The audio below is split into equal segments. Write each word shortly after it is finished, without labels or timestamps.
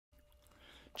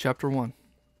Chapter 1.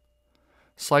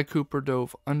 Sly Cooper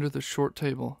dove under the short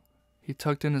table. He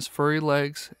tucked in his furry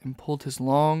legs and pulled his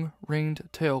long, ringed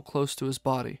tail close to his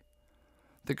body.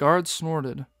 The guard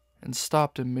snorted and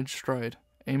stopped in mid-stride,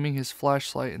 aiming his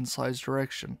flashlight in Sly's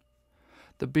direction.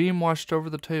 The beam washed over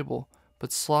the table,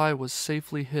 but Sly was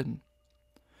safely hidden.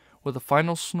 With a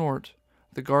final snort,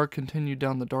 the guard continued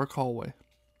down the dark hallway.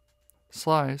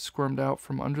 Sly squirmed out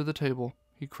from under the table.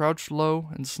 He crouched low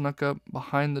and snuck up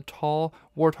behind the tall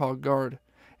warthog guard,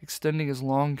 extending his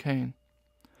long cane.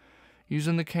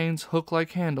 Using the cane's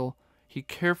hook-like handle, he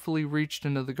carefully reached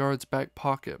into the guard's back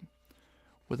pocket.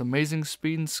 With amazing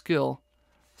speed and skill,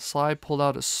 Sly pulled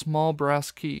out a small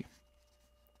brass key.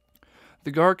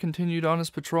 The guard continued on his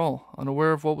patrol,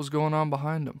 unaware of what was going on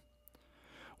behind him.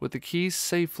 With the key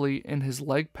safely in his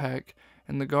leg pack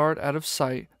and the guard out of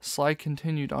sight, Sly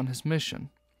continued on his mission.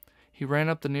 He ran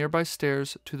up the nearby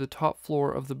stairs to the top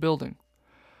floor of the building.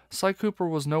 Sly Cooper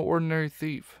was no ordinary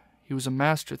thief. He was a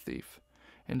master thief.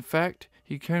 In fact,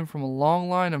 he came from a long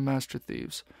line of master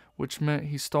thieves, which meant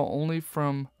he stole only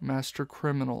from master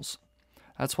criminals.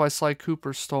 That's why Sly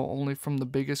Cooper stole only from the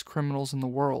biggest criminals in the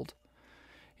world.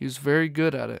 He was very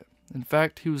good at it. In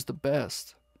fact, he was the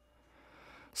best.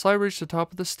 Sly reached the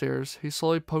top of the stairs. He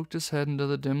slowly poked his head into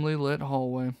the dimly lit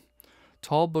hallway.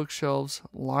 Tall bookshelves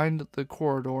lined the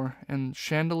corridor, and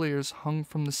chandeliers hung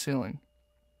from the ceiling.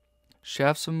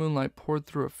 Shafts of moonlight poured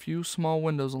through a few small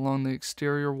windows along the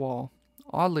exterior wall.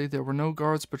 Oddly, there were no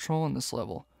guards patrolling this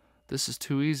level. This is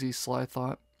too easy, Sly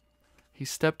thought. He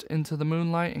stepped into the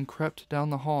moonlight and crept down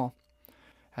the hall.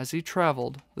 As he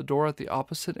traveled, the door at the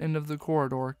opposite end of the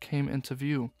corridor came into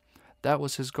view. That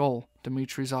was his goal,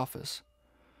 Dimitri's office.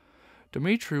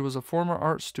 Dimitri was a former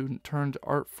art student turned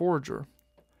art forger.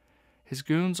 His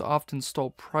goons often stole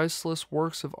priceless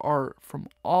works of art from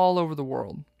all over the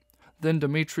world. Then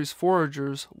Dimitri's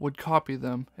foragers would copy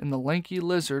them, and the lanky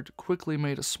lizard quickly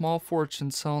made a small fortune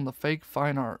selling the fake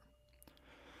fine art.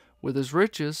 With his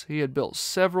riches, he had built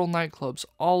several nightclubs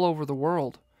all over the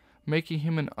world, making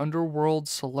him an underworld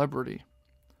celebrity.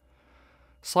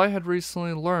 Sly had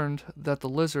recently learned that the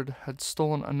lizard had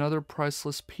stolen another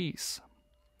priceless piece.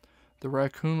 The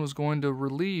raccoon was going to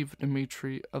relieve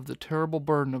Dimitri of the terrible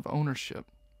burden of ownership.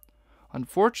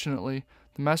 Unfortunately,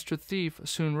 the master thief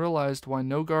soon realized why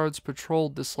no guards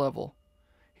patrolled this level.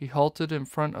 He halted in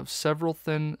front of several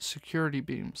thin security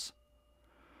beams.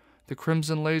 The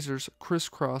crimson lasers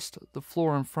crisscrossed the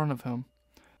floor in front of him.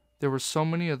 There were so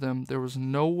many of them, there was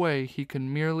no way he could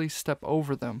merely step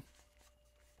over them.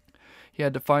 He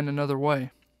had to find another way.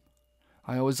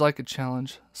 I always like a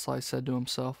challenge, Sly said to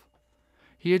himself.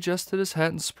 He adjusted his hat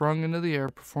and sprung into the air,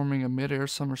 performing a mid-air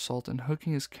somersault and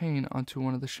hooking his cane onto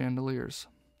one of the chandeliers.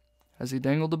 As he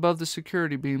dangled above the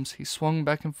security beams, he swung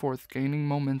back and forth, gaining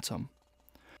momentum.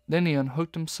 Then he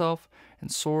unhooked himself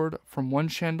and soared from one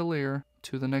chandelier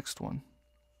to the next one.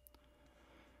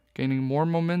 Gaining more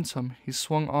momentum, he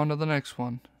swung onto the next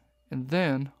one, and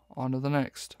then onto the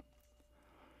next.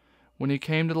 When he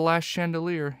came to the last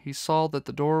chandelier, he saw that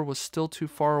the door was still too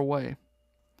far away.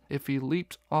 If he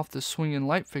leaped off the swinging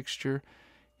light fixture,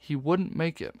 he wouldn't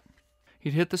make it.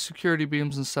 He'd hit the security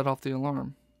beams and set off the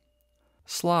alarm.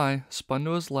 Sly spun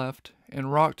to his left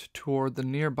and rocked toward the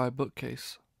nearby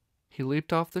bookcase. He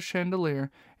leaped off the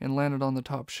chandelier and landed on the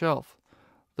top shelf.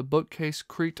 The bookcase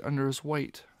creaked under his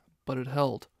weight, but it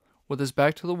held. With his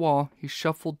back to the wall, he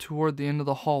shuffled toward the end of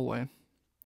the hallway.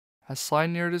 As Sly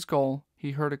neared his goal,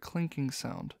 he heard a clinking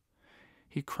sound.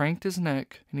 He cranked his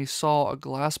neck, and he saw a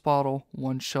glass bottle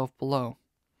one shelf below.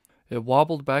 It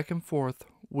wobbled back and forth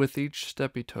with each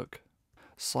step he took.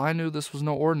 Sly knew this was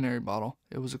no ordinary bottle.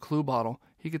 It was a clue bottle.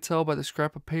 He could tell by the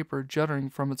scrap of paper juttering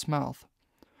from its mouth.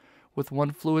 With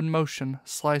one fluid motion,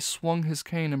 Sly swung his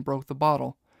cane and broke the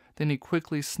bottle. Then he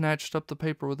quickly snatched up the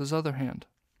paper with his other hand.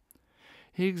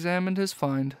 He examined his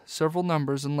find. Several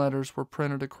numbers and letters were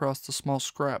printed across the small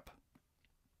scrap.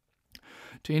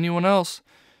 To anyone else,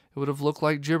 it would have looked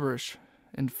like gibberish.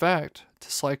 In fact,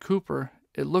 to Sly Cooper,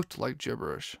 it looked like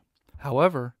gibberish.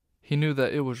 However, he knew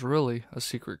that it was really a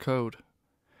secret code.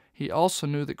 He also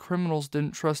knew that criminals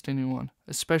didn't trust anyone,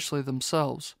 especially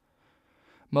themselves.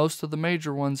 Most of the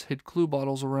major ones hid clue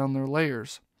bottles around their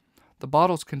layers. The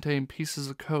bottles contained pieces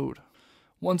of code.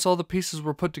 Once all the pieces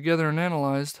were put together and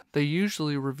analyzed, they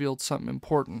usually revealed something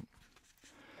important.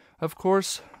 Of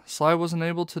course, Sly wasn't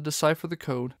able to decipher the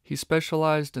code. He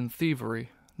specialized in thievery,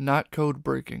 not code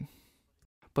breaking.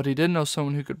 But he did know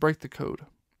someone who could break the code.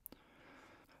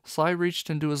 Sly reached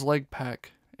into his leg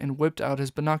pack and whipped out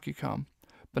his binocucom,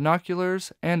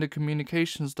 binoculars and a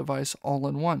communications device all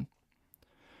in one.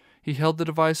 He held the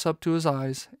device up to his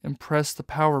eyes and pressed the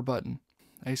power button.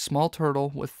 A small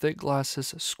turtle with thick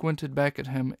glasses squinted back at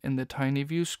him in the tiny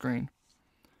view screen.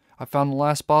 "I found the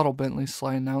last bottle," Bentley,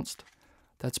 Sly announced.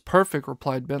 "That's perfect,"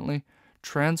 replied Bentley.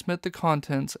 "Transmit the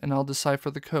contents and I'll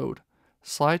decipher the code."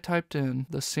 Sly typed in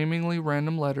the seemingly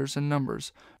random letters and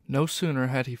numbers. No sooner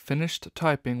had he finished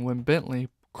typing when Bentley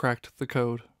cracked the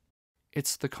code.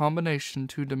 "It's the combination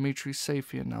to Dimitri's safe,"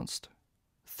 he announced.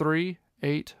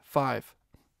 385.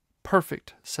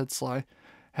 "Perfect," said Sly.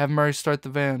 "Have Murray start the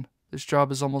van. This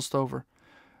job is almost over."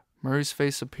 Murray's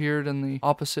face appeared in the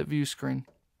opposite view screen.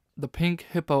 The pink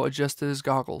hippo adjusted his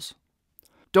goggles.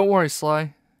 "Don't worry,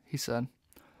 Sly," he said.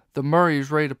 "The Murray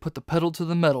is ready to put the pedal to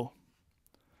the metal."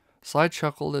 Sly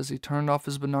chuckled as he turned off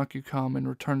his binocucom and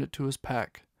returned it to his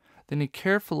pack. Then he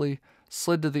carefully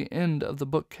slid to the end of the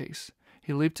bookcase.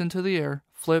 He leaped into the air,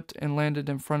 flipped, and landed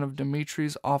in front of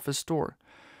Dimitri's office door.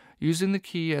 Using the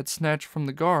key he had snatched from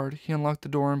the guard, he unlocked the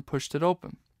door and pushed it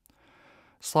open.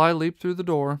 Sly leaped through the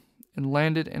door and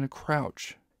landed in a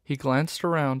crouch. He glanced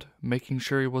around, making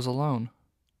sure he was alone.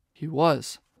 He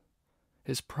was.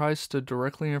 His prize stood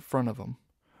directly in front of him.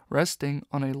 Resting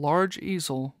on a large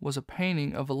easel was a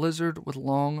painting of a lizard with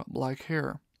long black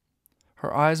hair.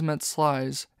 Her eyes met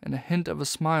Sly's, and a hint of a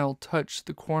smile touched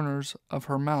the corners of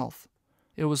her mouth.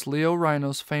 It was Leo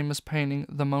Rhino's famous painting,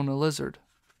 The Mona Lizard.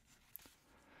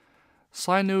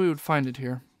 Sly knew he would find it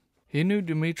here. He knew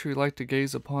Dimitri liked to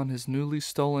gaze upon his newly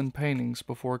stolen paintings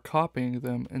before copying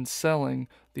them and selling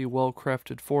the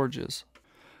well-crafted forges.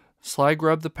 Sly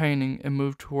grabbed the painting and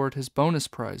moved toward his bonus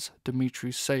prize,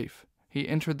 Dimitri's safe. He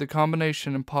entered the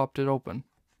combination and popped it open.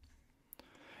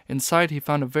 Inside he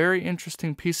found a very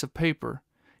interesting piece of paper.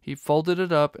 He folded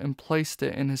it up and placed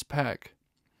it in his pack.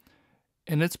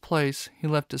 In its place, he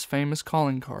left his famous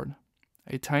calling card,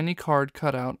 a tiny card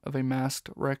cut out of a masked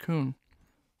raccoon.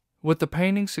 With the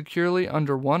painting securely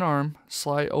under one arm,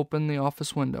 Sly opened the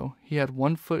office window. He had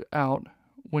 1 foot out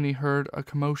when he heard a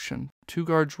commotion. 2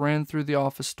 guards ran through the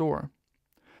office door.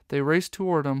 They raced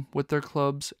toward him with their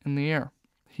clubs in the air.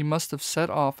 He must have set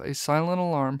off a silent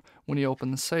alarm when he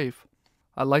opened the safe.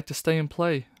 "I'd like to stay and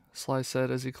play," Sly said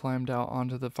as he climbed out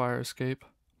onto the fire escape,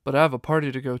 "but I have a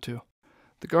party to go to."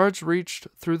 The guards reached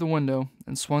through the window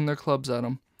and swung their clubs at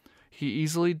him. He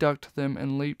easily ducked them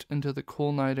and leaped into the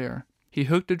cool night air. He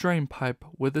hooked a drain pipe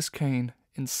with his cane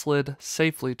and slid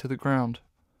safely to the ground.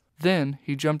 Then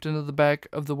he jumped into the back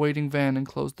of the waiting van and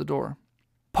closed the door.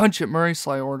 "Punch it, Murray,"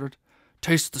 Sly ordered.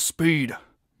 "Taste the speed,"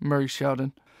 Murray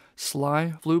shouted.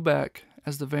 Sly flew back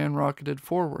as the van rocketed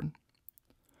forward.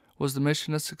 "Was the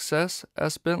mission a success?"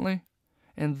 asked Bentley.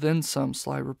 "And then some,"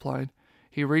 Sly replied.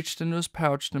 He reached into his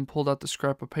pouch and pulled out the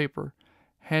scrap of paper,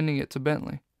 handing it to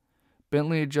Bentley.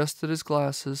 Bentley adjusted his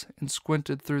glasses and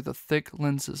squinted through the thick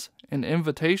lenses. "An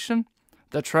invitation?"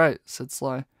 "That's right," said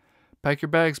Sly. "Pack your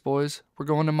bags, boys. We're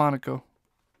going to Monaco."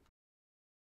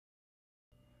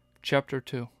 Chapter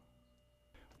 2.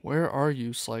 "Where are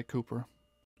you, Sly Cooper?"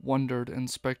 wondered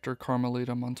Inspector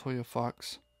Carmelita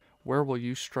Fox. "Where will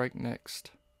you strike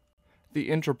next?" The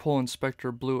Interpol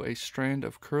inspector blew a strand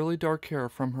of curly dark hair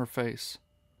from her face.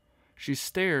 She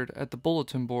stared at the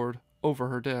bulletin board over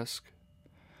her desk.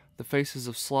 The faces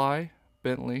of Sly,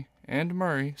 Bentley, and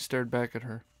Murray stared back at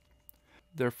her.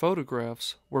 Their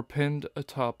photographs were pinned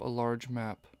atop a large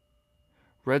map.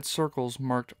 Red circles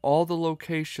marked all the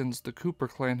locations the Cooper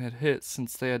clan had hit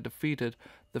since they had defeated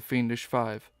the Fiendish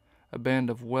Five, a band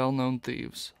of well-known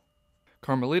thieves.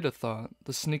 Carmelita thought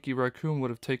the sneaky raccoon would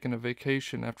have taken a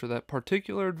vacation after that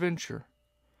particular adventure.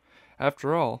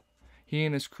 After all, he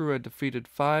and his crew had defeated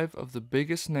 5 of the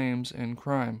biggest names in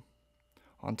crime.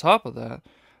 On top of that,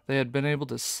 they had been able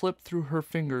to slip through her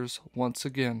fingers once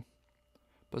again.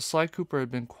 But Sly Cooper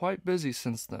had been quite busy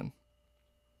since then.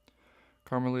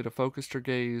 Carmelita focused her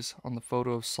gaze on the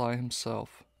photo of Sly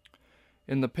himself.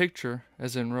 In the picture,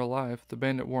 as in real life, the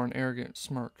bandit wore an arrogant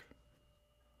smirk.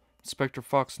 Inspector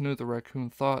Fox knew the raccoon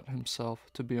thought himself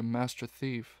to be a master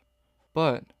thief,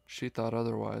 but she thought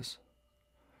otherwise.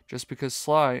 Just because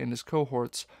Sly and his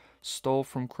cohorts stole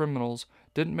from criminals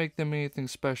didn't make them anything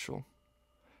special.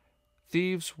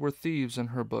 Thieves were thieves in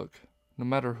her book, no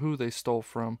matter who they stole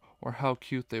from or how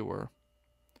cute they were.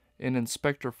 In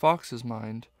Inspector Fox's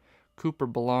mind, Cooper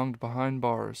belonged behind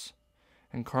bars,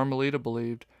 and Carmelita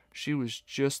believed she was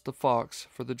just the fox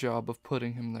for the job of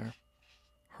putting him there.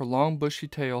 Her long bushy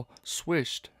tail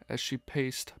swished as she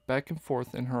paced back and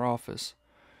forth in her office.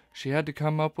 She had to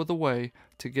come up with a way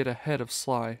to get ahead of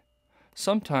Sly.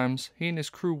 Sometimes he and his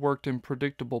crew worked in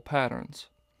predictable patterns.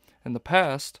 In the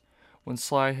past, when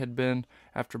Sly had been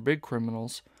after big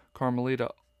criminals,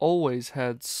 Carmelita always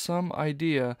had some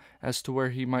idea as to where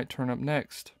he might turn up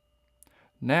next.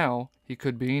 Now he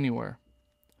could be anywhere.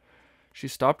 She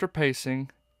stopped her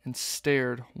pacing and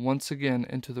stared once again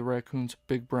into the raccoon's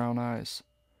big brown eyes.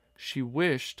 She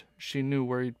wished she knew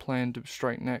where he'd planned to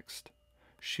strike next.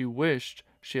 She wished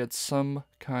she had some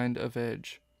kind of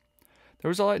edge. There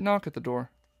was a light knock at the door.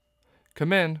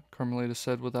 "Come in," Carmelita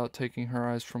said without taking her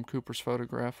eyes from Cooper's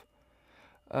photograph.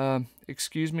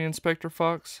 Excuse me, Inspector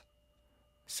Fox,"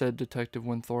 said Detective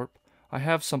Winthorpe. "I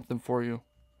have something for you."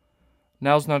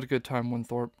 "Now's not a good time,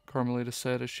 Winthorpe," Carmelita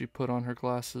said as she put on her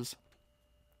glasses.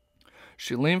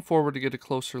 She leaned forward to get a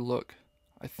closer look.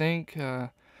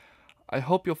 I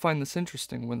hope you'll find this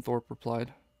interesting," Winthorpe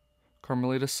replied.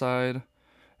 Carmelita sighed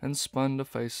and spun to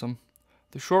face him.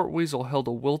 The short weasel held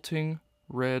a wilting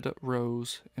red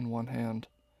rose in one hand.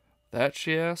 "That?"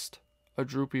 she asked. "A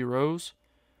droopy rose?"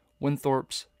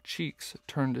 Winthorpe's cheeks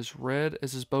turned as red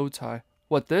as his bow tie.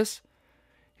 "What, this?"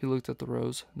 He looked at the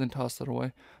rose, then tossed it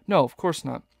away. "No, of course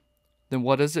not." "Then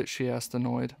what is it?" she asked,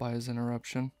 annoyed by his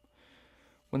interruption.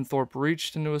 Winthorpe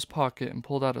reached into his pocket and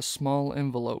pulled out a small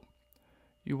envelope.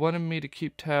 "You wanted me to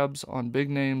keep tabs on big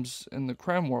names in the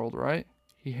crime world, right?"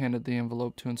 He handed the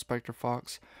envelope to Inspector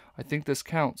Fox. "I think this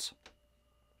counts."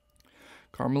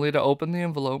 Carmelita opened the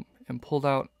envelope and pulled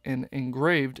out an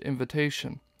engraved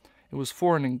invitation. It was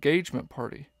for an engagement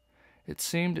party. It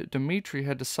seemed Dmitri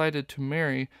had decided to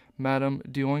marry Madame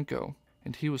Dioinko,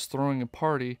 and he was throwing a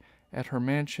party at her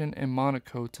mansion in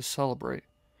Monaco to celebrate.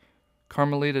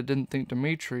 Carmelita didn't think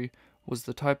Dmitri was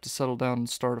the type to settle down and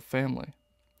start a family.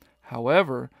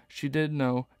 However, she did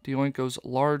know Dioinko's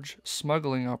large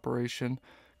smuggling operation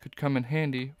could come in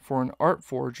handy for an art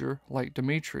forger like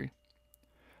Dmitri.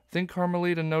 Then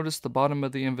Carmelita noticed the bottom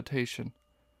of the invitation.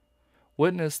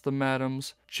 Witness the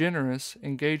madame's generous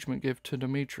engagement gift to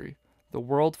Dmitri, the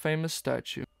world-famous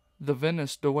statue, the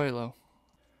Venice Duello.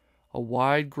 A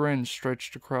wide grin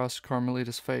stretched across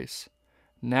Carmelita's face.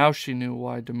 Now she knew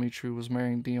why Dmitri was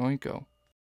marrying Dioinko,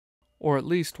 or at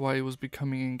least why he was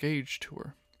becoming engaged to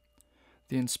her.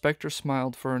 The inspector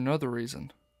smiled for another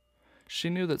reason. She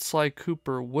knew that Sly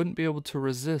Cooper wouldn't be able to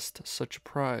resist such a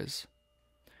prize.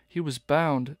 He was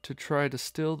bound to try to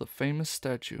steal the famous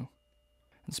statue.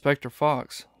 Inspector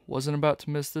Fox wasn't about to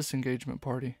miss this engagement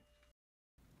party.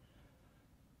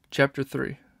 Chapter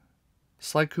 3.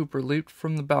 Sly Cooper leaped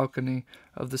from the balcony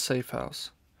of the safe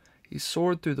house. He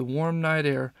soared through the warm night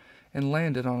air and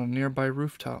landed on a nearby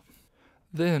rooftop.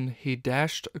 Then he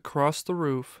dashed across the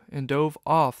roof and dove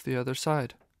off the other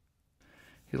side.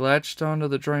 He latched onto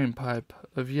the drain pipe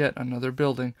of yet another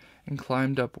building and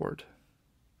climbed upward.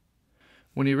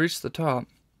 When he reached the top,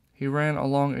 he ran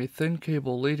along a thin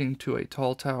cable leading to a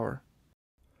tall tower.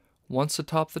 Once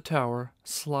atop the tower,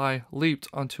 Sly leaped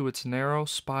onto its narrow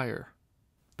spire.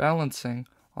 Balancing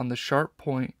on the sharp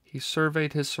point, he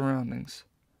surveyed his surroundings.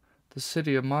 The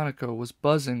city of Monaco was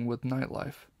buzzing with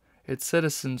nightlife, its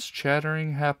citizens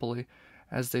chattering happily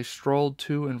as they strolled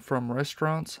to and from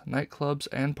restaurants, nightclubs,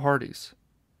 and parties.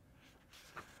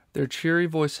 Their cheery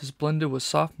voices blended with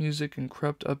soft music and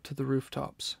crept up to the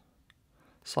rooftops.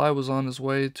 Sly was on his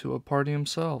way to a party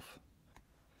himself.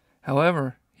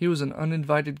 However, he was an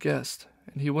uninvited guest,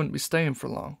 and he wouldn't be staying for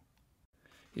long.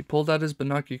 He pulled out his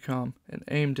binocular and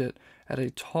aimed it at a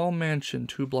tall mansion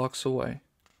 2 blocks away.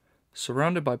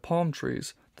 Surrounded by palm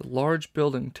trees, the large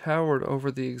building towered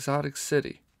over the exotic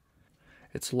city.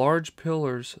 Its large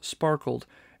pillars sparkled,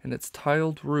 and its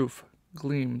tiled roof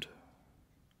gleamed.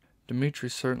 "Dmitri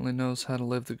certainly knows how to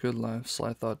live the good life,"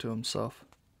 Sly thought to himself.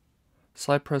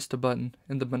 Sly pressed a button,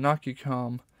 and the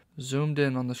binocular zoomed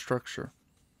in on the structure.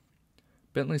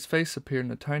 Bentley's face appeared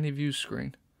in a tiny view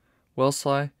screen. "Well,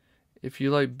 Sly, if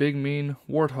you like big mean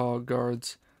warthog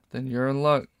guards, then you're in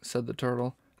luck," said the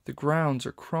turtle. "The grounds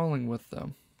are crawling with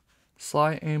them."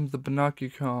 Sly aimed the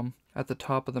binocular at the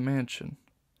top of the mansion.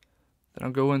 "Then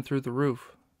I'll go in through the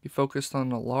roof." He focused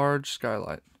on a large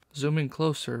skylight. Zooming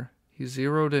closer, he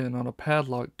zeroed in on a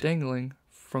padlock dangling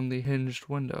from the hinged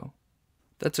window.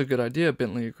 "That's a good idea,"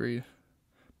 Bentley agreed.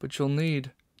 "But you'll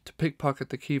need to pickpocket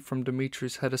the key from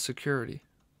Dimitri's head of security."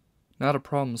 "Not a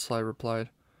problem," Sly replied.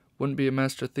 "Wouldn't be a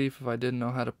master thief if I didn't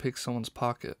know how to pick someone's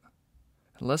pocket.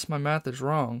 Unless my math is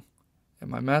wrong,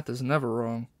 and my math is never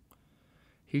wrong.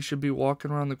 He should be walking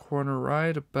around the corner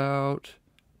right about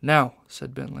now,"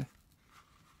 said Bentley.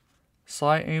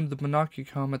 Sly aimed the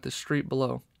binocular at the street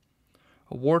below.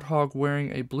 A warthog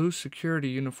wearing a blue security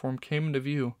uniform came into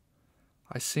view.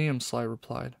 "I see him," Sly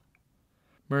replied.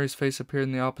 Murray's face appeared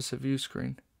in the opposite view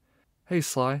screen. "Hey,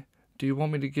 Sly, do you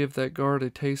want me to give that guard a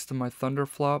taste of my thunder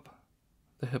flop?"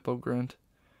 The hippo grinned.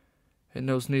 "It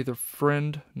knows neither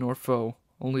friend nor foe,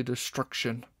 only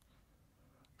destruction."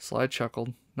 Sly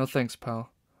chuckled. "No thanks, pal.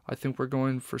 I think we're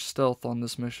going for stealth on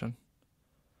this mission."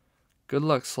 "Good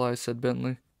luck, Sly," said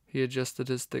Bentley. He adjusted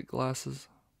his thick glasses.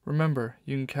 "Remember,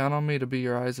 you can count on me to be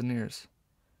your eyes and ears."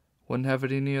 "Wouldn't have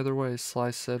it any other way,"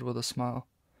 Sly said with a smile.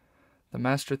 The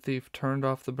master thief turned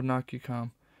off the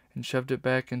binocucom and shoved it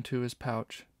back into his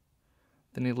pouch.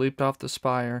 Then he leaped off the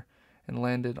spire and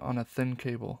landed on a thin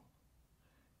cable.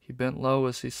 He bent low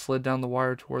as he slid down the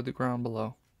wire toward the ground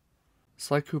below.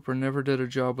 Sly Cooper never did a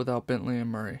job without Bentley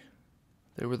and Murray.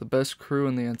 They were the best crew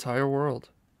in the entire world.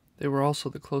 They were also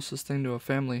the closest thing to a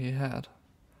family he had.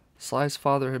 Sly's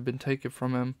father had been taken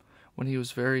from him when he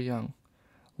was very young,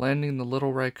 landing the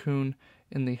little raccoon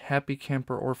in the Happy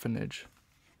Camper orphanage.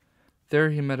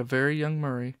 There he met a very young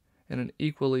Murray and an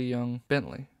equally young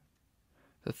Bentley.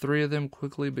 The three of them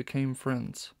quickly became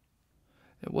friends.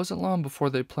 It wasn't long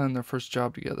before they planned their first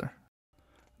job together.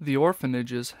 The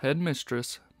orphanage's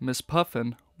headmistress, Miss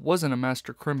Puffin, wasn't a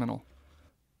master criminal,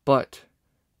 but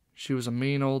she was a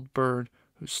mean old bird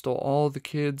who stole all the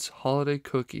kids' holiday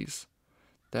cookies.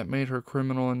 That made her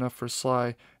criminal enough for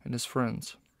Sly and his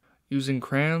friends. Using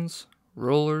crayons,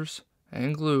 rollers,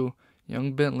 and glue,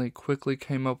 young Bentley quickly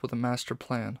came up with a master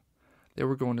plan. They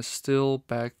were going to steal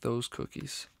back those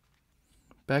cookies.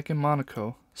 Back in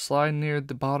Monaco, Sly neared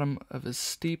the bottom of his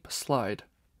steep slide.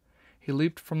 He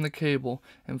leaped from the cable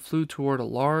and flew toward a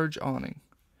large awning.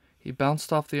 He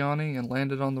bounced off the awning and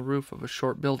landed on the roof of a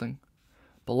short building.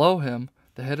 Below him,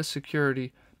 the head of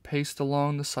security paced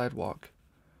along the sidewalk.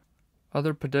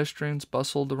 Other pedestrians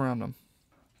bustled around him.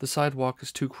 "The sidewalk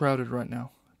is too crowded right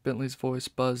now," Bentley's voice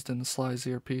buzzed into Sly's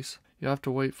earpiece. "You'll have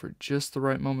to wait for just the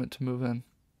right moment to move in."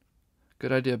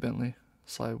 "Good idea, Bentley,"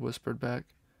 Sly whispered back.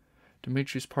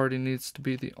 "Dimitri's party needs to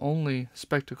be the only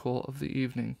spectacle of the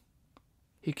evening."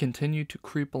 He continued to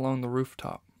creep along the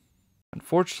rooftop.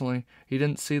 Unfortunately, he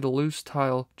didn't see the loose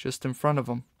tile just in front of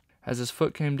him. As his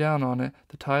foot came down on it,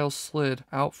 the tile slid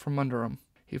out from under him.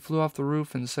 He flew off the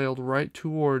roof and sailed right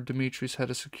toward Dimitri's head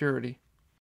of security.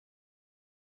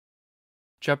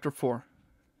 Chapter 4.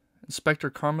 Inspector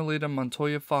Carmelita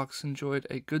Montoya Fox enjoyed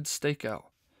a good stakeout.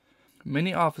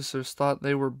 Many officers thought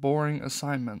they were boring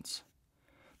assignments.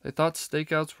 They thought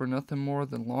stakeouts were nothing more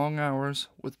than long hours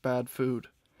with bad food.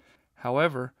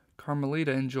 However,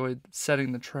 Carmelita enjoyed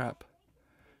setting the trap.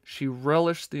 She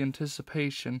relished the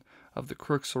anticipation of the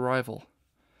crook's arrival,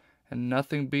 and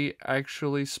nothing beat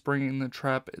actually springing the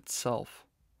trap itself.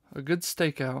 A good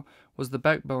stakeout was the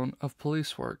backbone of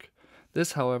police work.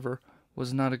 This, however,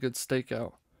 was not a good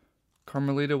stakeout.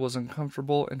 Carmelita was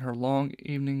uncomfortable in her long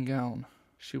evening gown.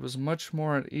 She was much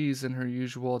more at ease in her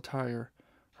usual attire,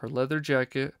 her leather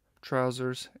jacket,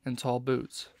 trousers, and tall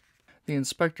boots. The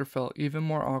inspector felt even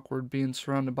more awkward being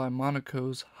surrounded by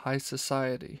Monaco's high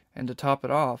society, and to top it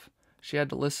off, she had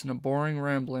to listen to boring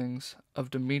ramblings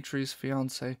of Dimitri's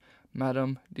fiancée,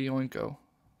 Madame Dioinko.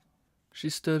 She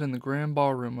stood in the grand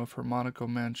ballroom of her Monaco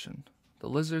mansion. The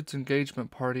Lizard's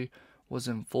engagement party was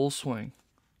in full swing.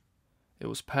 It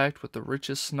was packed with the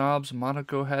richest snobs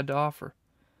Monaco had to offer,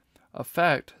 a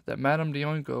fact that Madame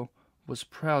Dioinko was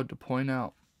proud to point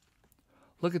out.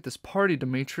 "Look at this party,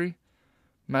 Dimitri,"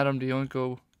 Madame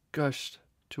Dioinko gushed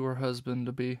to her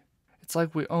husband-to-be. "It's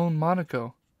like we own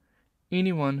Monaco.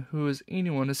 Anyone who is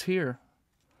anyone is here."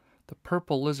 The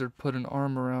purple lizard put an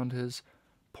arm around his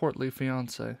portly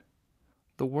fiancée.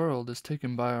 "The world is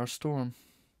taken by our storm."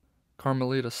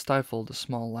 Carmelita stifled a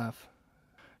small laugh.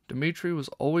 Dimitri was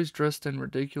always dressed in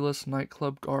ridiculous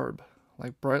nightclub garb,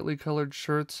 like brightly colored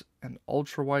shirts and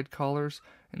ultra-wide collars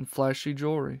and flashy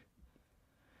jewelry.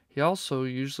 He also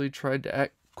usually tried to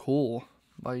act cool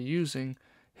by using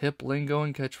hip lingo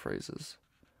and catchphrases.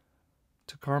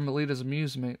 To Carmelita's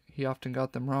amusement, he often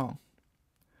got them wrong.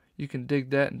 "You can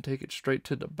dig that and take it straight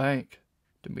to the bank,"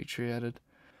 Dimitri added.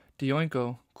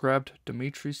 Dioinko grabbed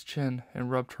Dimitri's chin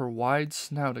and rubbed her wide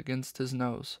snout against his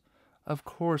nose. "Of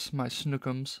course, my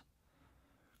snookums."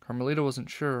 Carmelita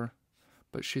wasn't sure,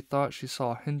 but she thought she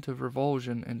saw a hint of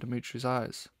revulsion in Dimitri's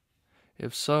eyes.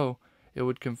 If so, it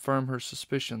would confirm her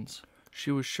suspicions. She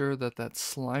was sure that that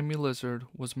slimy lizard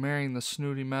was marrying the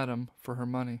snooty madam for her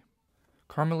money.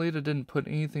 Carmelita didn't put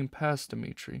anything past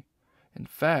Dimitri. In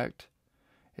fact,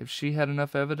 if she had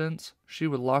enough evidence, she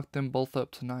would lock them both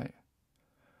up tonight.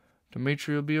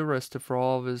 Dimitri would be arrested for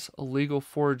all of his illegal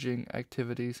foraging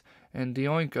activities, and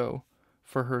Dioinko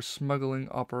for her smuggling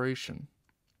operation.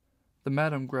 The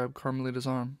madam grabbed Carmelita's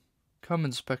arm. "Come,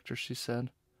 Inspector," she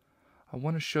said. "I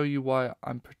want to show you why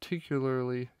I'm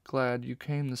particularly glad you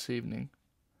came this evening."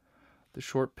 The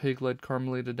short pig led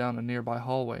Carmelita down a nearby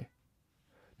hallway.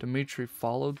 Dimitri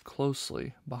followed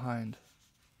closely behind.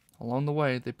 Along the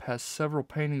way, they passed several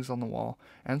paintings on the wall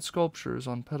and sculptures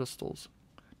on pedestals.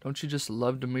 "Don't you just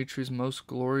love Dimitri's most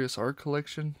glorious art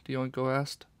collection?" Dioinko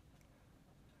asked.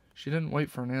 She didn't wait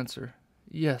for an answer.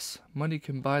 Yes, money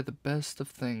can buy the best of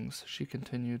things, she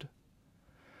continued.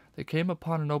 They came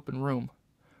upon an open room.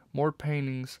 More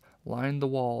paintings lined the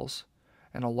walls,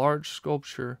 and a large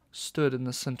sculpture stood in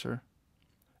the center.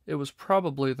 It was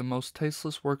probably the most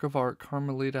tasteless work of art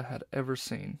Carmelita had ever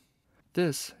seen.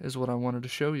 This is what I wanted to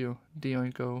show you,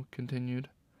 Dioinko continued.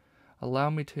 Allow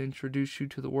me to introduce you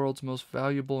to the world's most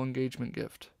valuable engagement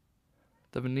gift,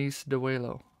 the Venice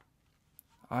Duello.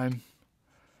 I'm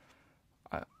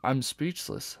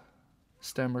speechless,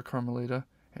 stammered Carmelita,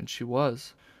 and she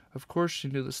was. Of course she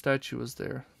knew the statue was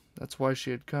there. That's why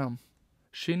she had come.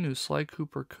 She knew Sly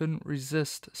Cooper couldn't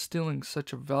resist stealing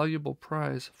such a valuable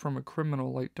prize from a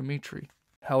criminal like Dimitri.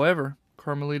 However,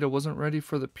 Carmelita wasn't ready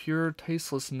for the pure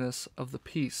tastelessness of the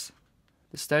piece.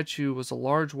 The statue was a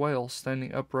large whale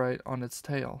standing upright on its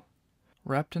tail.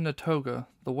 Wrapped in a toga,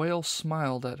 the whale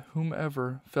smiled at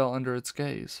whomever fell under its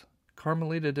gaze.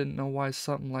 Carmelita didn't know why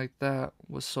something like that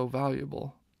was so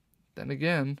valuable. Then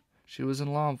again, she was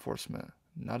in law enforcement,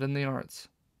 not in the arts.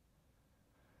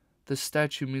 This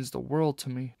statue means the world to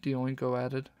me, Dioinko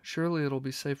added. Surely it'll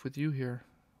be safe with you here,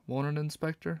 won't it,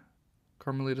 Inspector?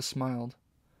 Carmelita smiled.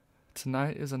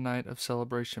 Tonight is a night of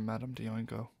celebration, Madame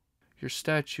Dioinko. Your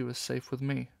statue is safe with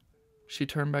me. She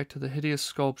turned back to the hideous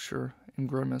sculpture and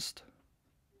grimaced.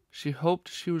 She hoped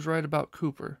she was right about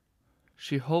Cooper.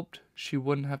 She hoped she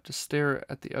wouldn't have to stare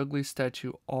at the ugly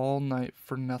statue all night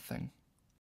for nothing.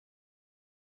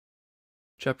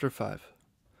 Chapter 5.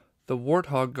 The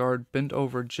warthog guard bent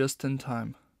over just in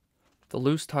time. The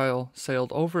loose tile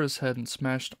sailed over his head and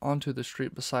smashed onto the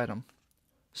street beside him.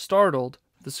 Startled,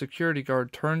 the security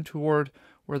guard turned toward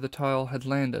where the tile had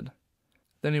landed.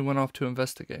 Then he went off to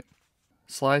investigate.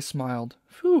 Sly smiled.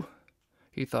 Phew,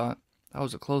 he thought. That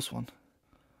was a close one.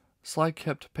 Sly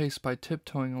kept pace by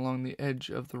tiptoeing along the edge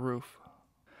of the roof.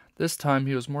 This time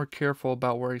he was more careful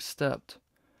about where he stepped.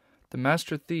 The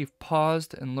master thief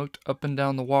paused and looked up and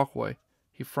down the walkway.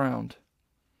 He frowned.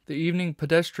 The evening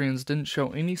pedestrians didn't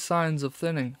show any signs of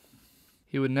thinning.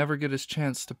 He would never get his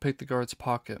chance to pick the guard's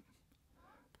pocket.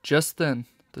 Just then,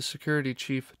 the security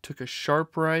chief took a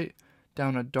sharp right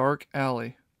down a dark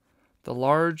alley. The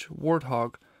large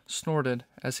warthog snorted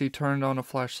as he turned on a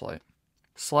flashlight.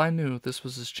 Sly knew this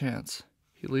was his chance.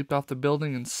 He leaped off the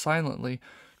building and silently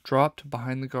dropped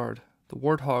behind the guard. The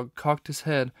warthog cocked his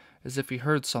head as if he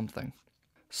heard something.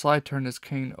 Sly turned his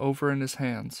cane over in his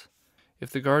hands. If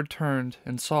the guard turned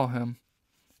and saw him,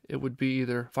 it would be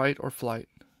either fight or flight.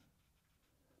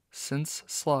 Since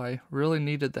Sly really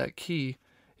needed that key,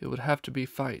 it would have to be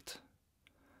fight.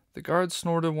 The guard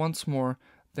snorted once more,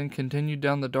 then continued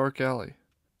down the dark alley.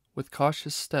 With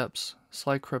cautious steps,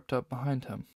 Sly crept up behind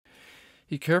him.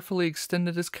 He carefully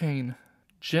extended his cane,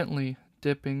 gently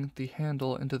dipping the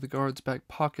handle into the guard's back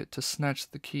pocket to snatch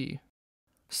the key.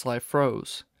 Sly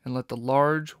froze and let the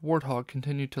large warthog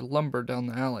continue to lumber down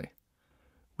the alley.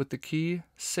 With the key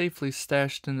safely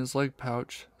stashed in his leg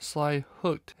pouch, Sly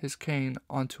hooked his cane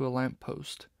onto a lamp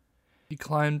post. He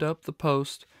climbed up the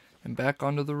post and back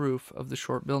onto the roof of the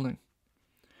short building.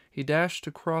 He dashed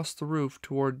across the roof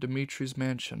toward Dimitri's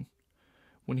mansion.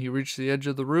 When he reached the edge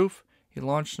of the roof, he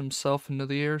launched himself into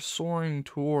the air, soaring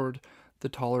toward the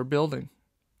taller building.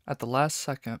 At the last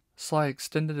second, Sly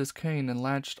extended his cane and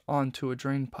latched onto a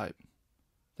drain pipe.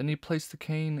 Then he placed the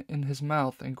cane in his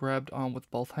mouth and grabbed on with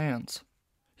both hands.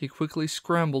 He quickly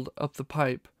scrambled up the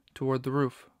pipe toward the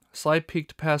roof. Sly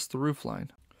peeked past the roofline.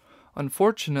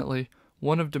 Unfortunately,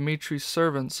 one of Dimitri's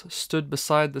servants stood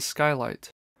beside the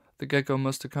skylight. The gecko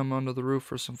must have come onto the roof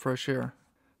for some fresh air.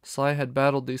 Sly had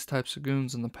battled these types of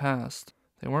goons in the past.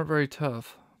 They weren't very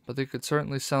tough, but they could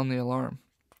certainly sound the alarm.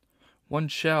 One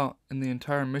shout and the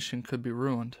entire mission could be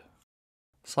ruined.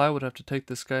 Sly would have to take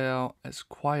this guy out as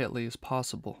quietly as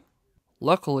possible.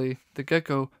 Luckily, the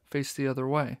gecko faced the other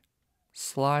way.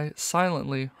 Sly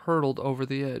silently hurtled over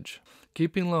the edge.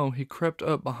 Keeping low, he crept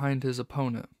up behind his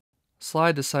opponent.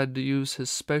 Sly decided to use his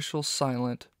special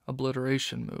silent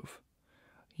obliteration move.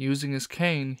 Using his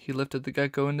cane, he lifted the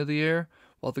gecko into the air.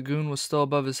 While the goon was still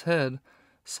above his head,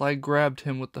 Sly grabbed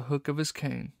him with the hook of his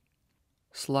cane.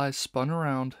 Sly spun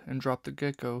around and dropped the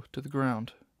gecko to the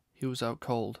ground. He was out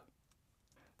cold.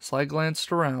 Sly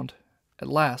glanced around. At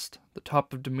last, the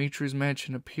top of Dimitri's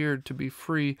mansion appeared to be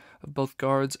free of both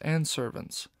guards and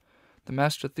servants. The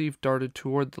master thief darted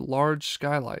toward the large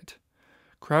skylight.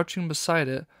 Crouching beside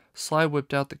it, Sly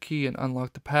whipped out the key and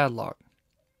unlocked the padlock.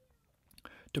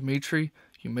 "Dimitri,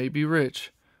 you may be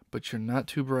rich, but you're not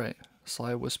too bright,"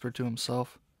 Sly whispered to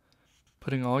himself.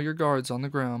 "Putting all your guards on the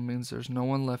ground means there's no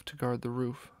one left to guard the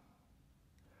roof."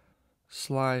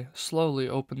 Sly slowly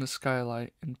opened the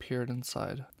skylight and peered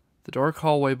inside. The dark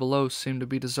hallway below seemed to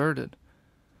be deserted.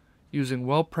 Using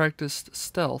well-practiced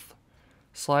stealth,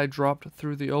 Sly dropped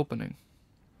through the opening.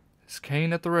 His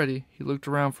cane at the ready, he looked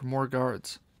around for more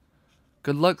guards.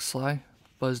 "Good luck, Sly,"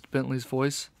 buzzed Bentley's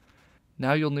voice.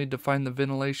 "Now you'll need to find the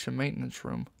ventilation maintenance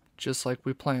room, just like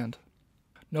we planned."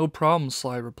 "No problem,"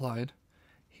 Sly replied.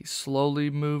 He slowly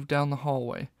moved down the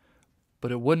hallway,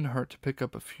 but it wouldn't hurt to pick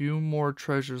up a few more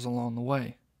treasures along the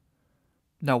way.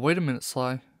 "Now wait a minute,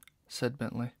 Sly," said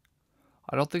Bentley.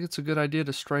 "I don't think it's a good idea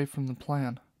to stray from the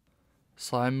plan."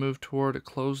 Sly moved toward a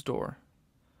closed door.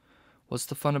 "What's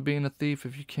the fun of being a thief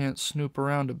if you can't snoop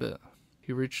around a bit?"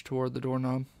 He reached toward the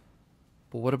doorknob.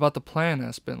 "But what about the plan?"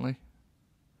 asked Bentley.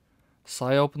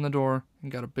 Sly opened the door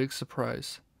and got a big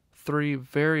surprise. 3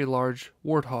 very large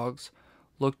warthogs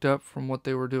looked up from what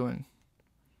they were doing.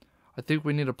 "I think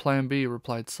we need a plan B,"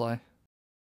 replied Sly.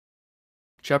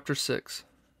 Chapter 6.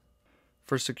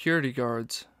 "For security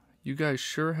guards, you guys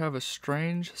sure have a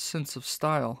strange sense of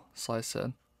style," Sly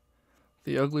said.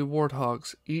 The ugly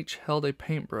warthogs each held a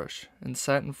paintbrush and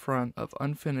sat in front of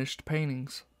unfinished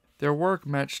paintings. Their work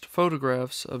matched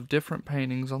photographs of different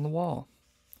paintings on the wall.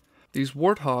 These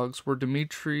warthogs were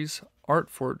Dimitri's art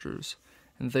forgers,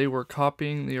 and they were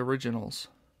copying the originals.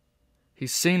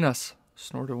 "He's seen us,"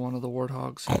 snorted one of the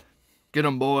warthogs. "Get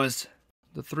 'em, boys."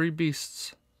 The 3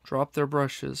 beasts dropped their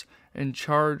brushes and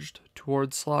charged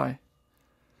toward Sly.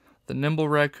 The nimble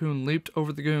raccoon leaped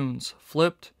over the goons,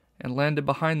 flipped, and landed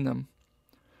behind them.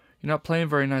 "You're not playing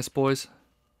very nice, boys,"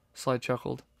 Sly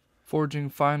chuckled. "Forging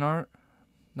fine art?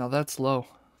 Now that's low."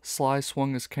 Sly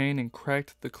swung his cane and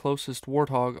cracked the closest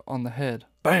warthog on the head.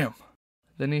 Bam!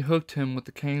 Then he hooked him with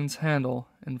the cane's handle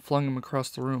and flung him across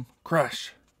the room.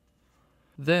 Crash!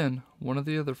 Then one of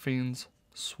the other fiends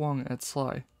swung at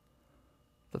Sly.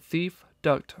 The thief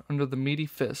ducked under the meaty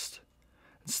fist.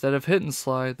 Instead of hitting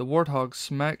Sly, the warthog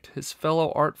smacked his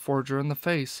fellow art forger in the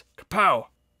face. Kapow!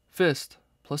 Fist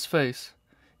plus face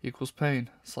equals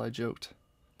pain, Sly joked.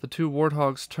 The 2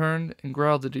 warthogs turned and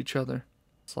growled at each other.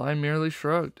 Sly merely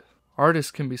shrugged.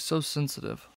 Artists can be so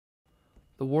sensitive.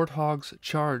 The warthogs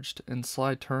charged, and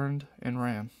Sly turned and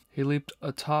ran. He leaped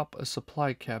atop a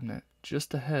supply cabinet,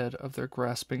 just ahead of their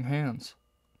grasping hands.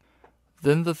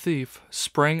 Then the thief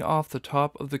sprang off the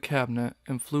top of the cabinet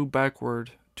and flew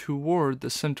backward toward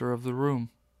the center of the room.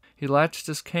 He latched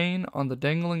his cane on the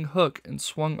dangling hook and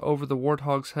swung over the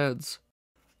warthogs' heads.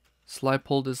 Sly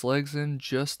pulled his legs in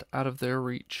just out of their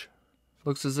reach.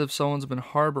 "Looks as if someone's been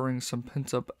harboring some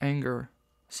pent-up anger,"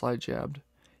 Sly jabbed.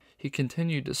 He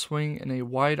continued to swing in a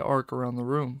wide arc around the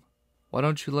room. "Why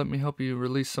don't you let me help you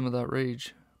release some of that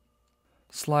rage?"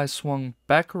 Sly swung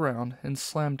back around and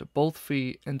slammed both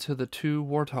feet into the 2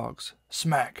 warthogs.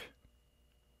 Smack!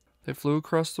 They flew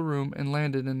across the room and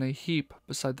landed in a heap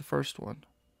beside the first one.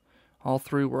 All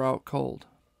 3 were out cold.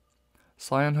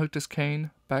 Sly unhooked his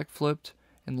cane, backflipped,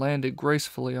 and landed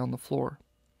gracefully on the floor.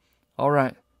 "All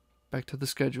right. Back to the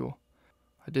schedule.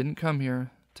 I didn't come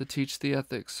here to teach the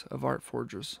ethics of art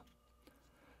forgers."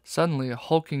 Suddenly, a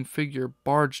hulking figure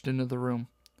barged into the room.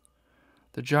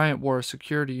 The giant wore a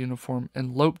security uniform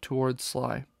and loped towards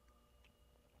Sly.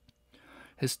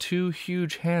 His 2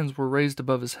 huge hands were raised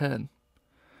above his head.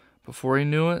 Before he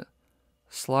knew it,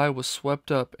 Sly was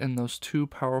swept up in those 2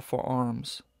 powerful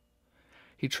arms.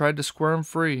 He tried to squirm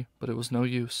free, but it was no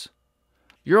use.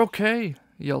 "You're okay,"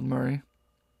 yelled Murray.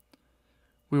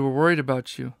 "We were worried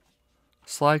about you."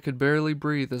 Sly could barely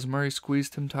breathe as Murray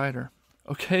squeezed him tighter.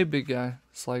 "Okay, big guy,"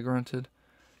 Sly grunted.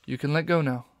 "You can let go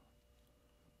now."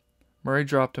 Murray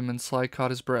dropped him and Sly caught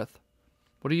his breath.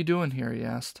 "What are you doing here?" he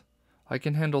asked. "I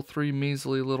can handle 3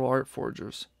 measly little art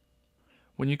forgers."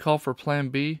 When you call for Plan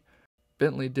B,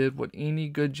 Bentley did what any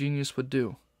good genius would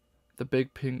do. The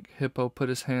big pink hippo put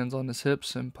his hands on his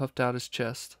hips and puffed out his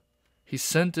chest. "He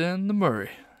sent in the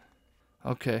Murray."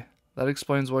 "Okay. That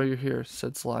explains why you're here,"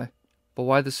 said Sly. "But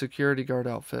why the security guard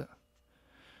outfit?"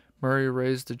 Murray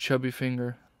raised a chubby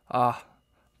finger. "Ah,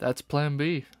 that's Plan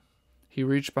B." He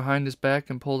reached behind his back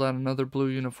and pulled out another blue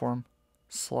uniform.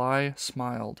 Sly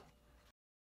smiled.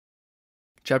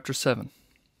 Chapter 7.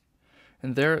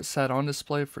 And there it sat on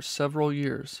display for several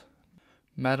years,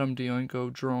 Madame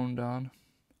Dioinko droned on.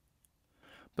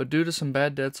 But due to some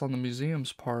bad debts on the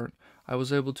museum's part, I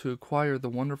was able to acquire the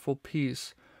wonderful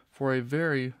piece for a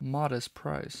very modest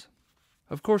price.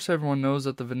 Of course everyone knows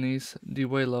that the Venice di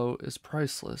Duello is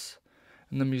priceless,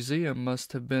 and the museum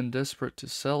must have been desperate to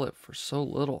sell it for so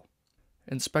little.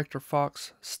 Inspector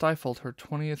Fox stifled her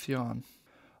 20th yawn.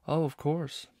 "Oh, of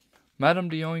course." Madame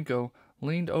Dioinko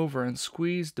leaned over and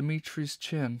squeezed Dimitri's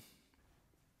chin.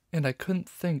 "And I couldn't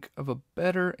think of a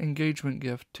better engagement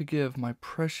gift to give my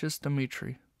precious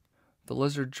Dimitri." The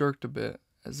lizard jerked a bit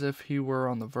as if he were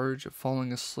on the verge of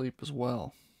falling asleep as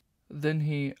well. Then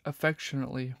he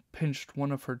affectionately pinched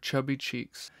one of her chubby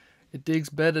cheeks. "It digs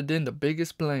better than the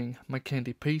biggest bling, my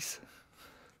candy piece."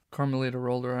 Carmelita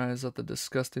rolled her eyes at the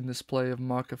disgusting display of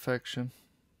mock affection.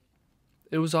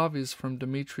 It was obvious from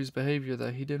Dimitri's behavior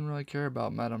that he didn't really care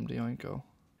about Madame Dioinko.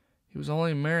 He was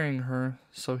only marrying her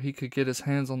so he could get his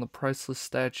hands on the priceless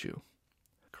statue.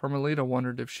 Carmelita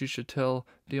wondered if she should tell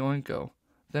Dioinko.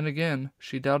 Then again,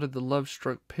 she doubted the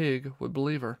love-struck pig would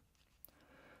believe her.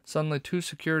 Suddenly 2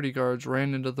 security guards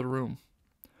ran into the room.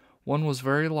 One was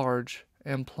very large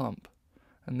and plump,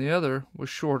 and the other was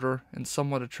shorter and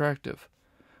somewhat attractive.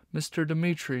 "Mr.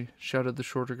 Dimitri," shouted the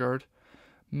shorter guard.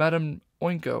 "Madame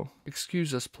Oinko,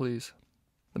 excuse us, please."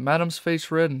 The madam's face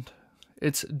reddened.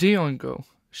 "It's Dioinko,"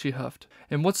 she huffed.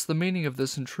 "And what's the meaning of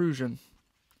this intrusion?"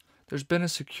 "There's been a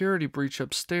security breach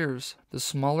upstairs." The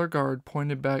smaller guard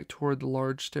pointed back toward the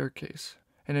large staircase.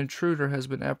 "An intruder has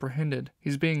been apprehended.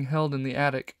 He's being held in the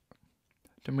attic."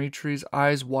 Dimitri's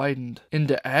eyes widened. "In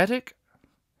the attic?"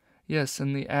 "Yes,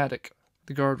 in the attic,"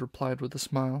 the guard replied with a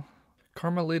smile.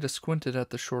 Carmelita squinted at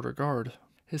the shorter guard.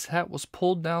 His hat was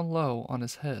pulled down low on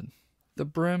his head. The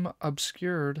brim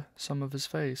obscured some of his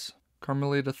face.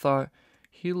 Carmelita thought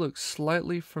he looked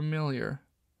slightly familiar,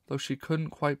 though she couldn't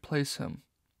quite place him.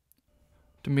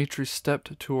 Dimitri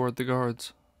stepped toward the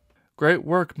guards. "Great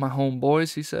work, my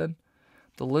homeboys," he said.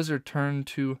 The lizard turned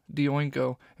to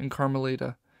Dioinko and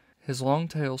Carmelita. His long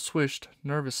tail swished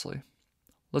nervously.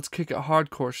 "Let's kick it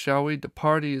hardcore, shall we? The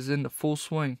party is in the full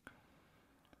swing."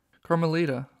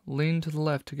 Carmelita leaned to the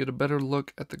left to get a better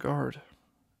look at the guard.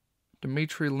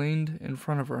 Dimitri leaned in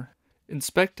front of her.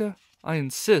 "Inspector, I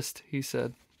insist," he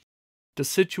said. "The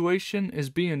situation is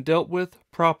being dealt with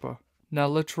proper. Now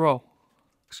let's roll."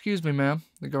 "Excuse me, ma'am,"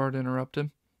 the guard interrupted.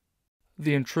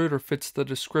 "The intruder fits the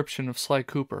description of Sly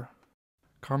Cooper."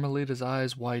 Carmelita's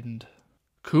eyes widened.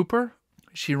 "Cooper?"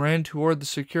 She ran toward the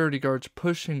security guards,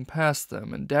 pushing past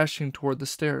them and dashing toward the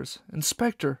stairs.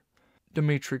 "Inspector,"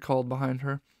 Dimitri called behind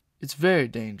her. "It's very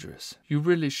dangerous. You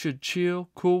really should chill,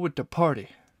 cool with the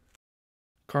party."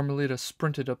 Carmelita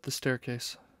sprinted up the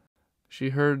staircase.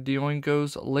 She heard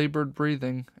Dioinko's labored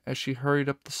breathing as she hurried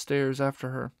up the stairs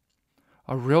after her.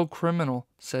 "A real criminal,"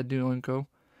 said Dioinko.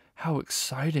 "How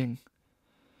exciting."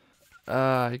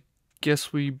 I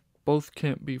guess we both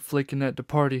can't be flaking at the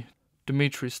party,"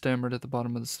 Dimitri stammered at the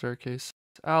bottom of the staircase.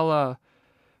 "I'll,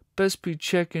 best be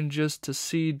checking just to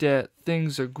see that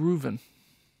things are grooving."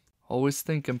 "Always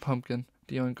thinking, Pumpkin,"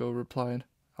 Dioinko replied.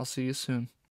 "I'll see you soon."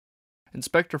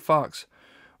 Inspector Fox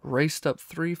raced up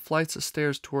 3 flights of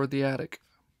stairs toward the attic.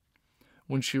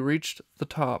 When she reached the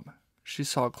top, she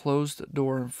saw a closed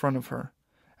door in front of her.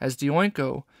 As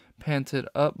Dioinko panted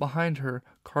up behind her,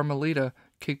 Carmelita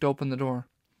kicked open the door.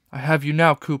 "I have you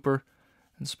now, Cooper,"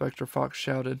 Inspector Fox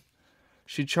shouted.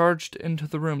 She charged into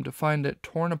the room to find it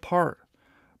torn apart.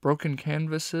 Broken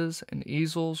canvases and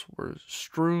easels were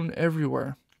strewn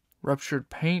everywhere. Ruptured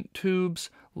paint tubes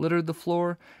littered the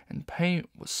floor, and paint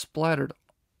was splattered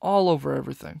all over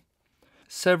everything.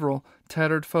 Several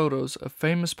tattered photos of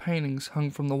famous paintings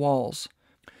hung from the walls.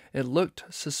 It looked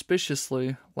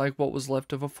suspiciously like what was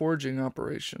left of a forging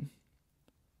operation.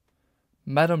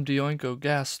 Madame Dioinko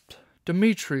gasped.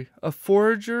 "Dimitri, a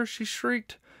forager?" she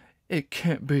shrieked. "It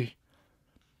can't be."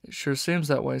 "It sure seems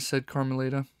that way," said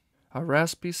Carmelita. A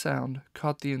raspy sound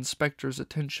caught the inspector's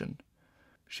attention.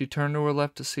 She turned to her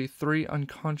left to see 3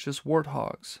 unconscious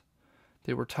warthogs.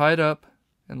 They were tied up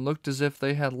and looked as if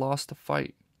they had lost a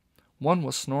fight. One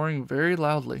was snoring very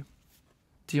loudly.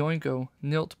 Dioinko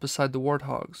knelt beside the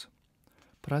warthogs.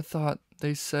 "But I thought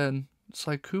they said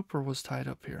Sly Cooper was tied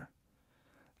up here."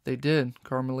 "They did,"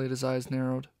 Carmelita's eyes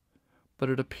narrowed. "But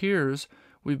it appears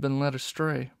we've been led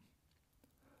astray."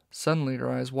 Suddenly her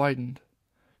eyes widened.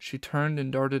 She turned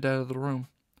and darted out of the room.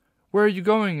 "Where are you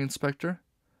going, Inspector?"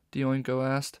 Dioinko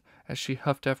asked as she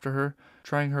huffed after her,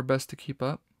 trying her best to keep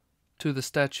up. "To the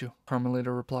statue,"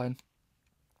 Carmelita replied.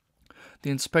 The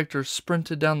inspector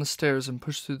sprinted down the stairs and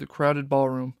pushed through the crowded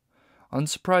ballroom.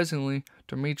 Unsurprisingly,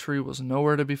 Dimitri was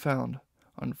nowhere to be found.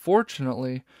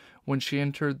 Unfortunately, when she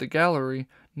entered the gallery,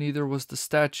 neither was the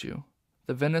statue.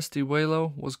 The Venice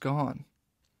Duello was gone.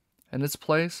 In its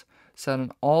place sat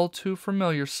an all too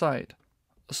familiar sight,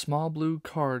 a small blue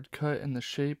card cut in the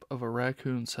shape of a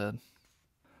raccoon's head.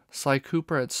 Sly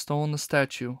Cooper had stolen the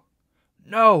statue.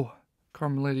 "No!"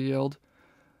 Carmelita yelled.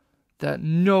 "That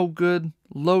no-good,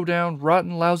 low-down,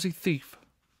 rotten, lousy thief!"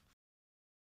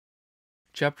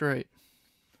 Chapter 8.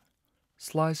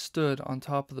 Sly stood on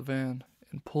top of the van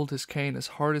and pulled his cane as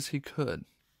hard as he could.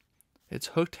 Its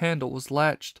hooked handle was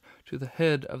latched to the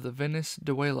head of the Venice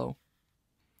Duello.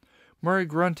 Murray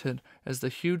grunted as the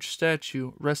huge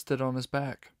statue rested on his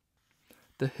back.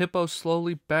 The hippo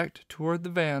slowly backed toward the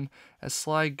van as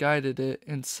Sly guided it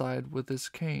inside with his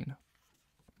cane.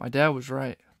 "My dad was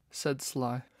right," said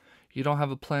Sly. "You don't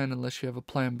have a plan unless you have a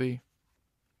plan B."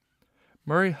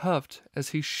 Murray huffed as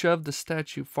he shoved the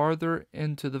statue farther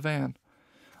into the van.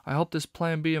 "I hope this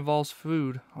plan B involves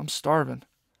food. I'm starving."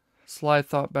 Sly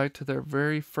thought back to their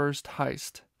very first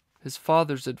heist. His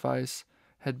father's advice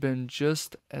had been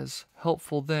just as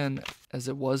helpful then as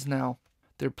it was now.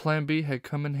 Their plan B had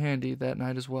come in handy that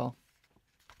night as well.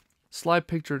 Sly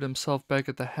pictured himself back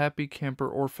at the Happy Camper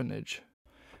orphanage.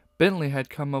 Bentley had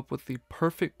come up with the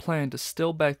perfect plan to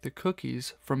steal back the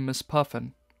cookies from Miss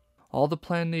Puffin. All the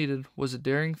plan needed was a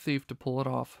daring thief to pull it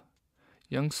off.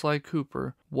 Young Sly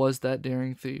Cooper was that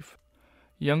daring thief.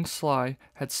 Young Sly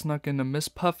had snuck into Miss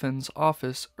Puffin's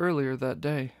office earlier that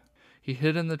day. He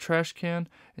hid in the trash can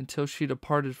until she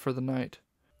departed for the night.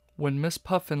 When Miss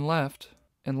Puffin left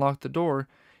and locked the door,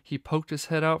 he poked his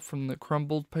head out from the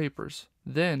crumbled papers.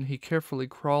 Then he carefully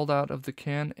crawled out of the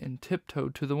can and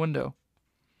tiptoed to the window.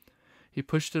 He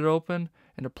pushed it open,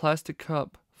 and a plastic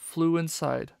cup flew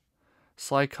inside.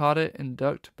 Sly caught it and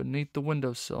ducked beneath the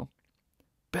windowsill.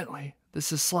 "Bentley,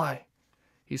 this is Sly,"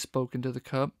 he spoke into the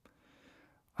cup.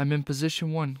 "I'm in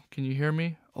position 1. Can you hear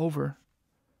me? Over."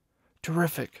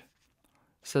 "Terrific,"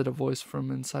 said a voice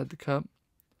from inside the cup.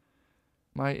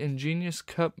 "My ingenious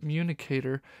cup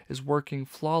communicator is working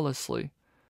flawlessly."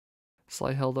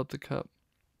 Sly held up the cup.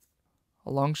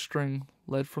 A long string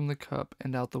led from the cup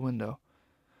and out the window.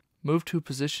 "Move to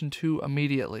position 2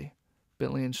 immediately,"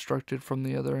 Bentley instructed from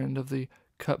the other end of the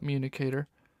cup communicator.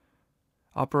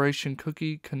 "Operation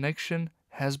Cookie Connection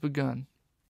has begun."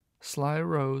 Sly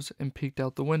rose and peeked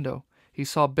out the window. He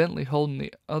saw Bentley holding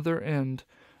the other end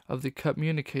of the cup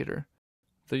communicator.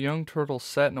 The young turtle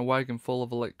sat in a wagon full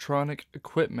of electronic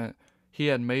equipment he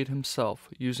had made himself,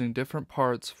 using different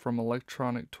parts from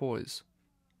electronic toys.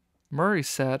 Murray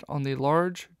sat on the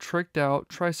large, tricked-out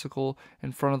tricycle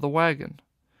in front of the wagon.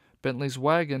 Bentley's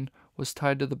wagon was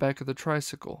tied to the back of the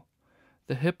tricycle.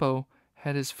 The hippo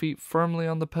had his feet firmly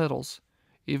on the pedals.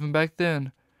 Even back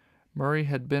then, Murray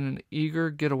had been an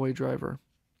eager getaway driver.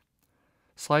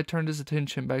 Sly turned his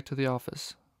attention back to the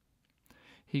office.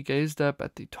 He gazed up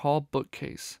at the tall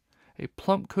bookcase. A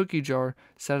plump cookie jar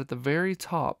sat at the very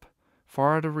top,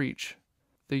 far out of reach.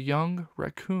 The young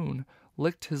raccoon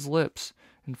licked his lips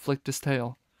and flicked his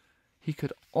tail. He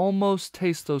could almost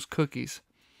taste those cookies.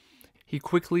 He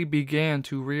quickly began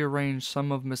to rearrange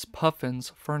some of Miss Puffin's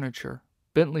furniture.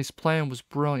 Bentley's plan was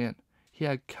brilliant. He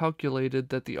had calculated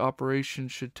that the operation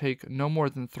should take no more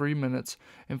than 3 minutes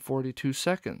and 42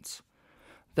 seconds.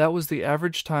 That was the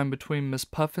average time between Miss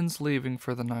Puffin's leaving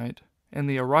for the night and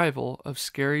the arrival of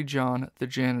Scary John the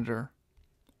janitor.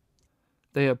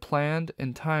 They had planned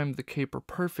and timed the caper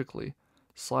perfectly.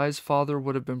 Sly's father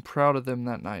would have been proud of them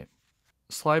that night.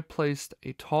 Sly placed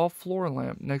a tall floor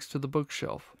lamp next to the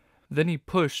bookshelf. Then he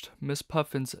pushed Miss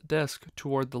Puffin's desk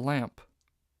toward the lamp.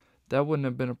 That wouldn't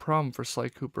have been a problem for Sly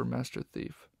Cooper, Master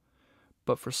Thief.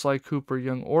 But for Sly Cooper,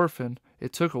 young orphan,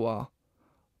 it took a while.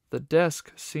 The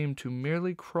desk seemed to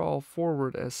merely crawl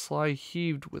forward as Sly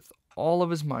heaved with all of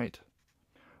his might.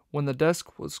 When the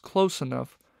desk was close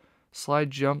enough, Sly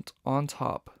jumped on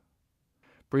top.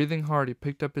 Breathing hard, he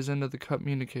picked up his end of the cup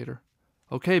communicator.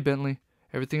 "Okay, Bentley,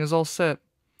 everything is all set."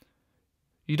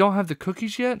 "You don't have the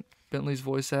cookies yet?" Bentley's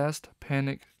voice asked,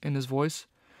 panic in his voice.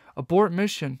 "Abort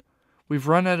mission. We've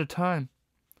run out of time."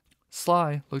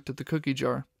 Sly looked at the cookie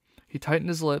jar. He tightened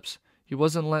his lips. He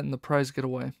wasn't letting the prize get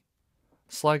away.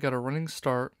 Sly got a running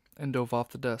start and dove off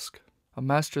the desk. A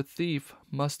master thief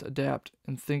must adapt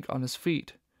and think on his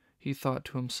feet, he thought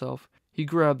to himself. He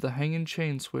grabbed the hanging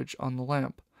chain switch on the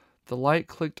lamp. The light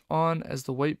clicked on as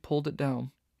the weight pulled it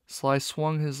down. Sly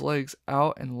swung his legs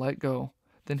out and let go.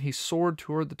 Then he soared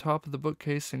toward the top of the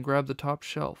bookcase and grabbed the top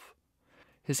shelf.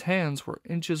 His hands were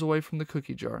inches away from the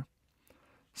cookie jar.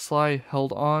 Sly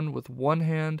held on with one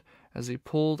hand as he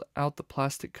pulled out the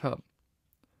plastic cup.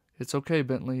 "It's okay,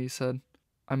 Bentley," he said.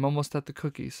 "I'm almost at the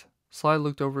cookies." Sly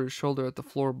looked over his shoulder at the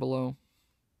floor below.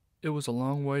 It was a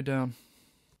long way down.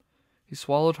 He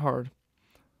swallowed hard.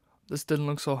 This didn't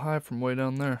look so high from way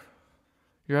down there.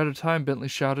 "You're out of time," Bentley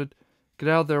shouted. "Get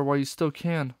out of there while you still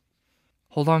can."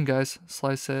 "Hold on, guys,"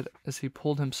 Sly said as he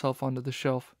pulled himself onto the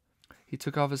shelf. He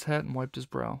took off his hat and wiped his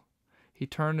brow. He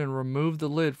turned and removed the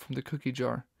lid from the cookie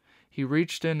jar. He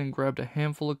reached in and grabbed a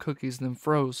handful of cookies, then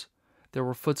froze. There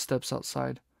were footsteps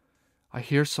outside. "I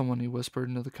hear someone," he whispered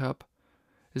into the cup.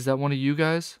 "Is that one of you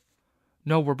guys?"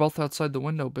 "No, we're both outside the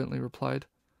window," Bentley replied.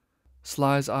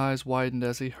 Sly's eyes widened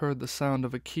as he heard the sound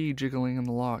of a key jiggling in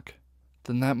the lock.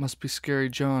 Then that must be Scary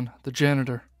John, the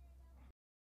janitor.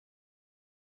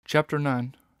 Chapter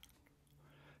 9.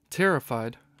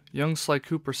 Terrified, young Sly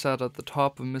Cooper sat at the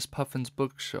top of Miss Puffin's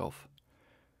bookshelf.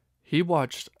 He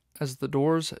watched as the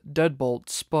door's deadbolt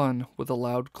spun with a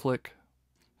loud click.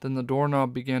 Then the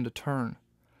doorknob began to turn.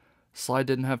 Sly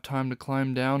didn't have time to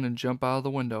climb down and jump out of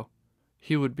the window.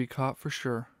 He would be caught for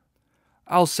sure.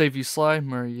 "I'll save you, Sly,"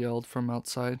 Murray yelled from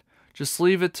outside. "Just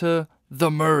leave it to the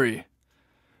Murray."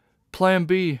 "Plan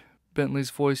B,"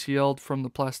 Bentley's voice yelled from the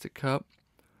plastic cup.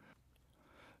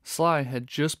 Sly had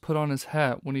just put on his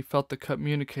hat when he felt the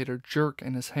communicator jerk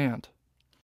in his hand.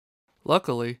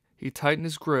 Luckily, he tightened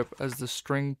his grip as the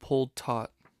string pulled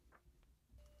taut.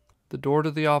 The door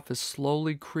to the office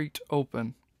slowly creaked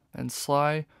open, and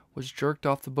Sly was jerked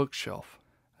off the bookshelf.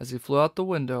 As he flew out the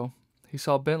window, he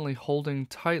saw Bentley holding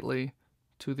tightly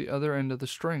to the other end of the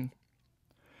string.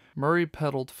 Murray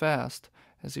pedaled fast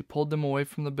as he pulled them away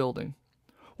from the building.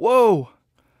 "Whoa!"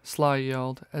 Sly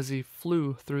yelled as he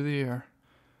flew through the air.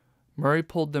 Murray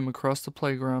pulled them across the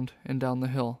playground and down the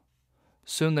hill.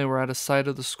 Soon they were out of sight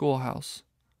of the schoolhouse,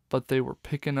 but they were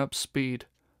picking up speed.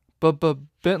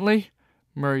 Bentley?"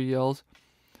 Murray yelled.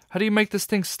 "How do you make this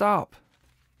thing stop?"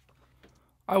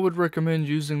 "I would recommend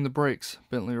using the brakes,"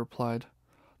 Bentley replied.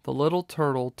 The little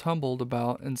turtle tumbled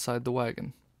about inside the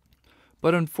wagon.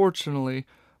 "But unfortunately,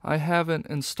 I haven't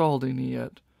installed any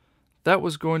yet. That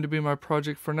was going to be my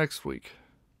project for next week."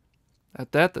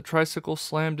 At that, the tricycle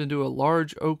slammed into a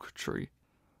large oak tree.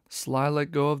 Sly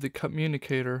let go of the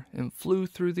communicator and flew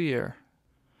through the air.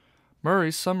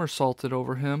 Murray somersaulted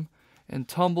over him and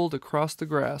tumbled across the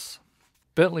grass.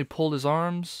 Bentley pulled his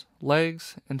arms,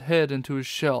 legs, and head into his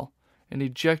shell and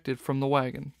ejected from the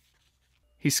wagon.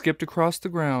 He skipped across the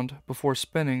ground before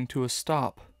spinning to a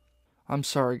stop. "I'm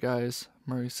sorry, guys,"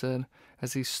 Murray said,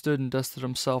 as he stood and dusted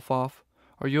himself off.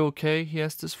 "Are you okay?" he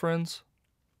asked his friends.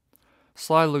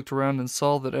 Sly looked around and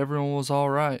saw that everyone was all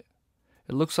right.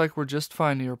 "It looks like we're just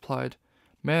fine," he replied.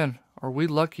 "Man, are we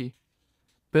lucky."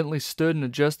 Bentley stood and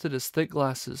adjusted his thick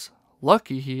glasses.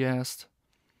 "Lucky?" he asked.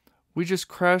 "We just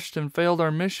crashed and failed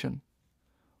our mission."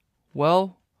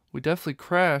 "Well, we definitely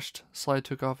crashed." Sly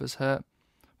took off his hat.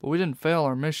 "But we didn't fail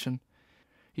our mission."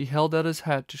 He held out his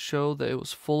hat to show that it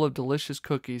was full of delicious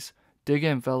cookies. "Dig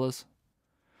in, fellas."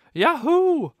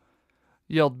 "Yahoo!"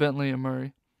 yelled Bentley and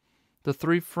Murray. The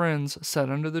three friends sat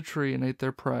under the tree and ate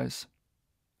their prize.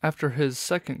 After his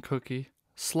second cookie,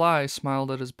 Sly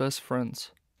smiled at his best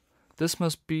friends. "This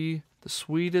must be the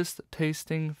sweetest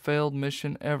tasting failed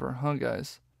mission ever, huh,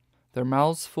 guys?" Their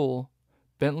mouths full,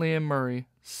 Bentley and Murray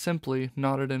simply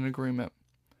nodded in agreement.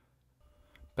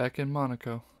 Back in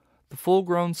Monaco, the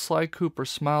full-grown Sly Cooper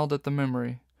smiled at the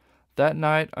memory. That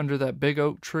night, under that big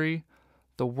oak tree,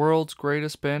 the world's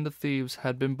greatest band of thieves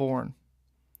had been born.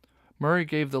 Murray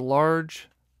gave the large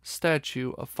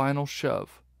statue a final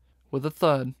shove. With a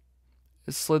thud,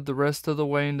 it slid the rest of the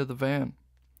way into the van.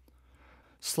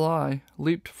 Sly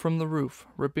leaped from the roof,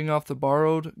 ripping off the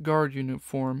borrowed guard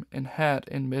uniform and hat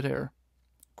in midair.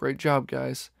 "Great job,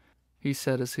 guys," he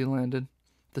said as he landed.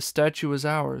 "The statue is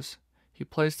ours." He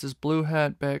placed his blue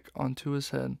hat back onto his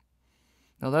head.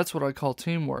 "Now that's what I call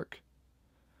teamwork."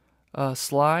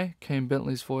 Sly," came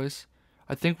Bentley's voice.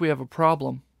 "I think we have a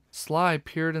problem." Sly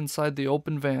peered inside the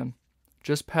open van,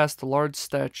 just past the large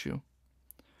statue.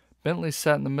 Bentley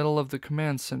sat in the middle of the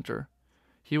command center.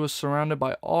 He was surrounded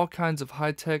by all kinds of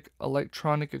high-tech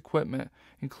electronic equipment,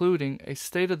 including a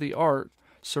state-of-the-art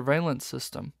surveillance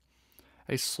system,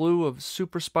 a slew of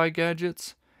super spy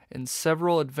gadgets, and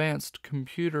several advanced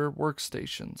computer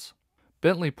workstations.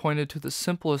 Bentley pointed to the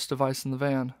simplest device in the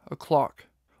van, a clock.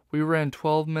 "We ran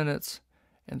 12 minutes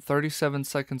and 37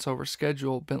 seconds over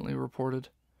schedule," Bentley reported.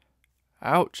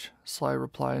 "Ouch," Sly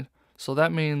replied. "So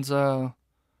that means, what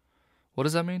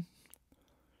does that mean?"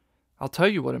 "I'll tell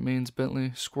you what it means,"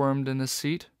 Bentley squirmed in his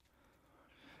seat.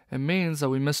 "It means that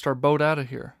we missed our boat out of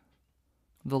here."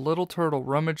 The little turtle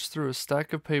rummaged through a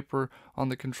stack of paper on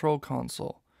the control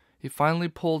console. He finally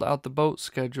pulled out the boat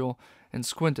schedule and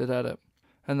squinted at it.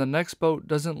 "And the next boat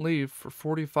doesn't leave for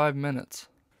 45 minutes.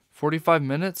 45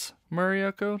 minutes? Murray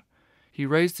echoed. He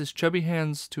raised his chubby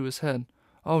hands to his head.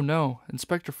 "Oh no,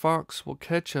 Inspector Fox will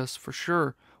catch us for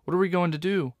sure. What are we going to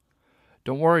do?"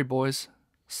 "Don't worry, boys."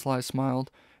 Sly smiled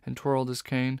and twirled his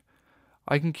cane.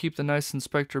 "I can keep the nice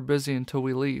inspector busy until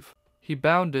we leave." He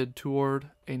bounded toward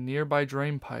a nearby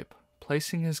drain pipe,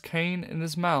 placing his cane in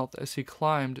his mouth as he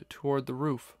climbed toward the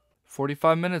roof.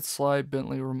 45 minutes, Sly,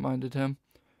 Bentley reminded him.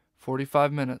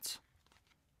 45 minutes.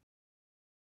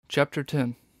 Chapter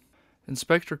 10.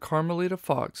 Inspector Carmelita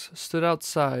Fox stood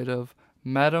outside of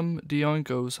Madame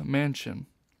Dionco's mansion.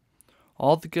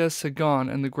 All the guests had gone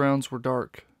and the grounds were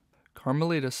dark.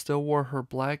 Carmelita still wore her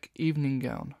black evening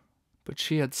gown, but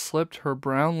she had slipped her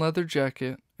brown leather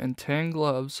jacket and tan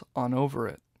gloves on over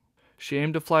it. She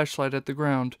aimed a flashlight at the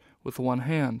ground with one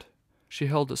hand. She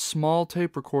held a small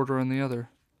tape recorder in the other.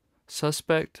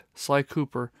 Suspect Sly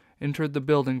Cooper entered the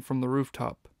building from the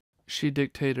rooftop. She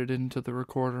dictated into the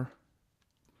recorder.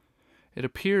 It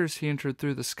appears he entered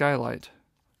through the skylight.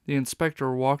 The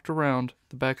inspector walked around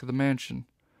the back of the mansion.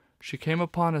 She came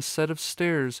upon a set of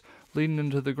stairs leading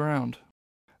into the ground.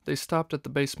 They stopped at the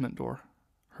basement door.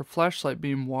 Her flashlight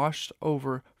beam washed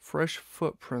over fresh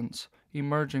footprints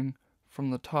emerging from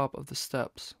the top of the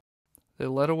steps. They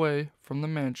led away from the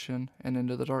mansion and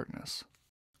into the darkness.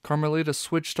 Carmelita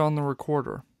switched on the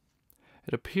recorder.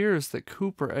 It appears that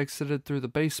Cooper exited through the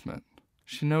basement.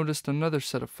 She noticed another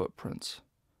set of footprints.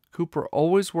 Cooper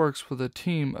always works with a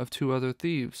team of 2 other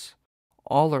thieves.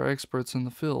 All are experts in the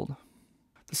field.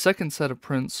 The second set of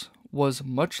prints was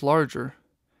much larger.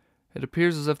 It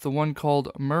appears as if the one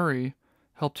called Murray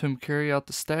helped him carry out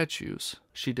the statues,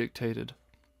 she dictated,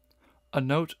 a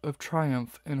note of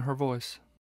triumph in her voice.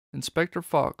 Inspector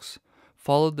Fox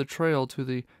followed the trail to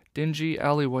the dingy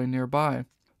alleyway nearby.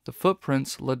 The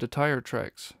footprints led to tire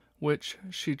tracks, which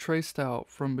she traced out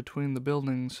from between the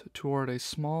buildings toward a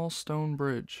small stone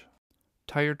bridge.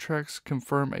 Tire tracks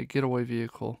confirm a getaway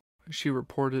vehicle, she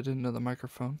reported into the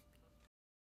microphone.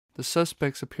 The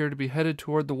suspects appear to be headed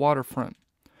toward the waterfront.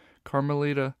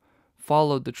 Carmelita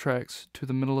followed the tracks to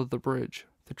the middle of the bridge.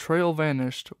 The trail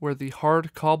vanished where the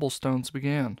hard cobblestones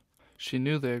began. She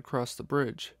knew they had crossed the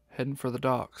bridge, heading for the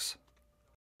docks.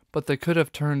 But they could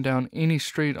have turned down any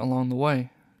street along the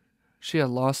way. She had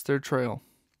lost their trail.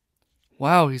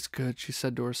 Wow, he's good, she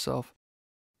said to herself.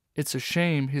 It's a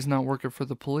shame he's not working for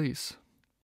the police.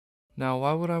 Now,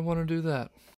 why would I want to do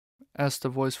that? Asked a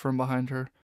voice from behind her.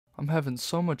 I'm having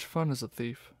so much fun as a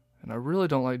thief, and I really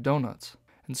don't like donuts.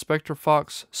 Inspector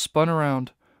Fox spun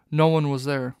around. No one was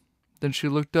there. Then she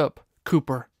looked up.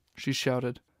 Cooper, she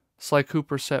shouted. Sly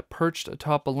Cooper sat perched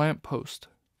atop a lamp post.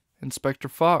 Inspector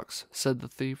Fox, said the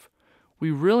thief,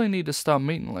 we really need to stop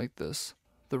meeting like this.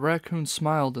 The raccoon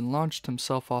smiled and launched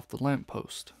himself off the lamp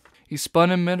post. He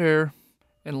spun in midair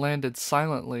and landed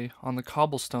silently on the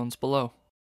cobblestones below.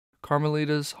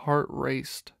 Carmelita's heart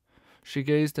raced. She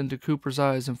gazed into Cooper's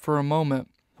eyes and for a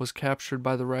moment was captured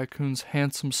by the raccoon's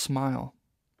handsome smile.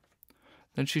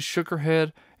 Then she shook her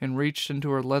head and reached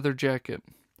into her leather jacket.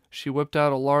 She whipped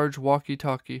out a large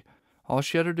walkie-talkie. All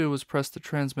she had to do was press the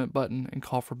transmit button and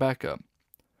call for backup.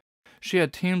 She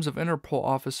had teams of Interpol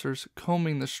officers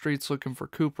combing the streets looking for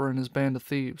Cooper and his band of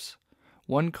thieves.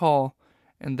 One call,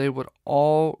 and they would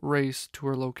all race to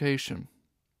her location.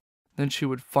 Then she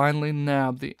would finally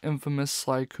nab the infamous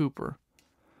Sly Cooper.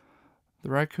 The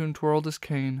raccoon twirled his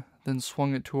cane, then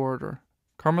swung it toward her.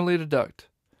 Carmelita ducked,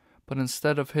 but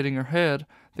instead of hitting her head,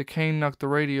 the cane knocked the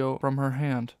radio from her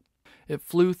hand. It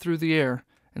flew through the air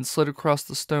and slid across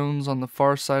the stones on the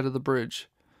far side of the bridge.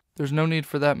 There's no need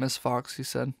for that, Miss Fox, he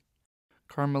said.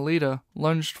 Carmelita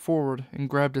lunged forward and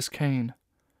grabbed his cane.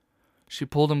 She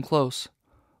pulled him close.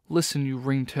 Listen, you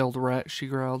ring-tailed rat, she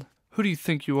growled. Who do you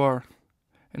think you are?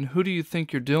 And who do you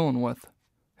think you're dealing with?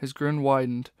 His grin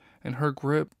widened, and her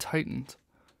grip tightened.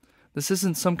 This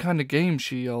isn't some kind of game,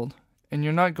 she yelled, and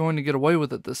you're not going to get away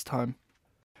with it this time.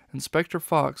 Inspector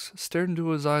Fox stared into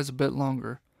his eyes a bit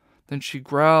longer. Then she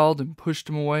growled and pushed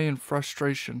him away in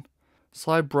frustration.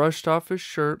 Sly brushed off his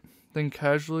shirt, then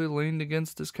casually leaned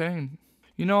against his cane.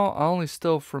 You know, I only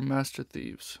steal from master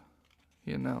thieves,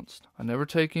 he announced. I never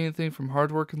take anything from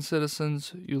hard-working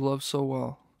citizens you love so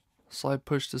well. Sly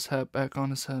pushed his hat back on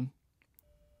his head.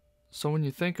 So when you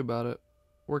think about it,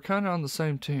 we're kind of on the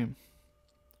same team.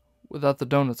 Without the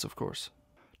donuts, of course.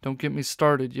 Don't get me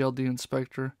started, yelled the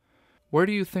inspector. Where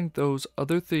do you think those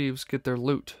other thieves get their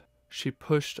loot? She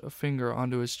pushed a finger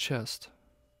onto his chest.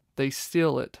 They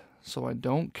steal it, so I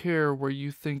don't care where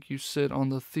you think you sit on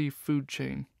the thief food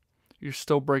chain. You're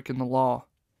still breaking the law.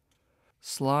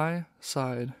 Sly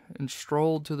sighed and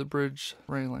strolled to the bridge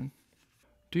railing.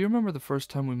 Do you remember the first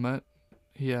time we met?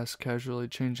 He asked casually,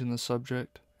 changing the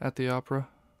subject. At the opera?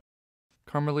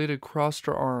 Carmelita crossed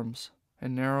her arms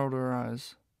and narrowed her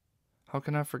eyes. How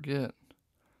can I forget?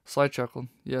 Sly chuckled.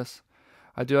 Yes,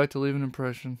 I do like to leave an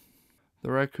impression.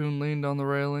 The raccoon leaned on the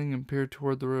railing and peered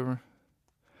toward the river.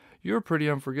 You were pretty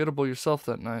unforgettable yourself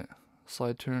that night.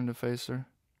 Sly turned to face her.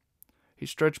 He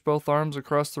stretched both arms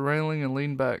across the railing and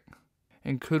leaned back.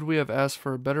 And could we have asked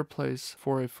for a better place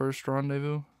for a first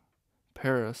rendezvous?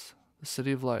 Paris, the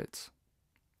city of lights.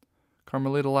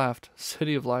 Carmelita laughed.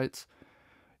 City of lights?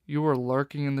 You were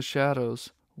lurking in the shadows,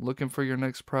 looking for your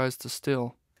next prize to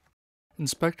steal.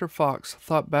 Inspector Fox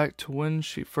thought back to when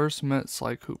she first met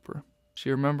Sly Cooper. She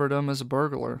remembered him as a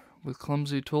burglar, with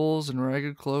clumsy tools and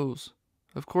ragged clothes.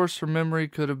 Of course, her memory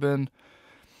could have been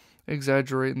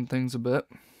exaggerating things a bit.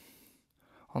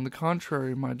 On the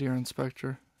contrary, my dear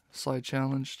Inspector, Sly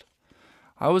challenged.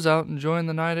 I was out enjoying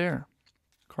the night air.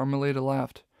 Carmelita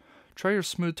laughed. Try your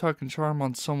smooth talk and charm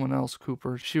on someone else,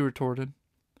 Cooper, she retorted.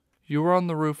 You were on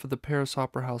the roof of the Paris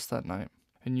Opera House that night,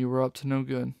 and you were up to no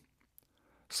good.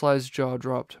 Sly's jaw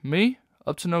dropped. Me?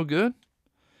 Up to no good?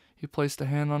 He placed a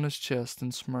hand on his chest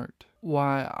and smirked.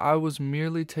 Why, I was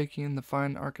merely taking in the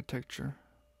fine architecture.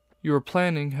 You were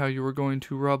planning how you were going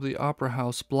to rob the opera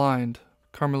house blind.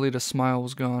 Carmelita's smile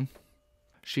was gone.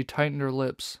 She tightened her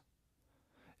lips.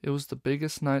 It was the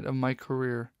biggest night of my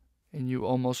career, and you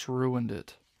almost ruined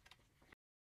it.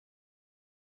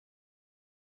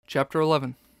 Chapter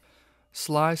 11.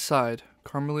 Sly sighed.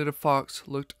 Carmelita Fox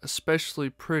looked especially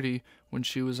pretty when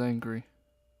she was angry.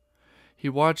 He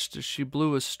watched as she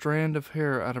blew a strand of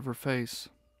hair out of her face.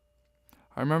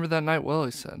 I remember that night well,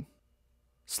 he said.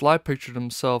 Sly pictured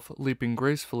himself leaping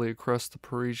gracefully across the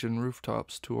Parisian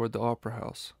rooftops toward the opera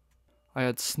house. I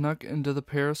had snuck into the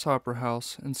Paris Opera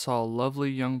House and saw a lovely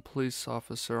young police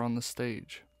officer on the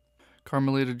stage.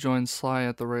 Carmelita joined Sly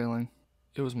at the railing.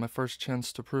 It was my first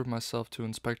chance to prove myself to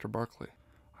Inspector Barkley.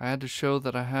 I had to show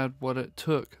that I had what it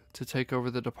took to take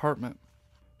over the department.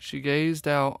 She gazed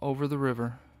out over the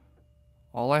river.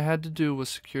 All I had to do was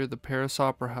secure the Paris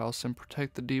Opera House and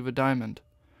protect the Diva Diamond.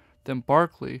 Then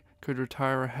Barkley could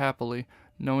retire happily,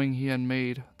 knowing he had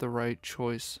made the right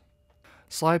choice.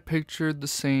 Sly pictured the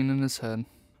scene in his head.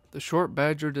 The short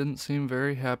badger didn't seem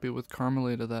very happy with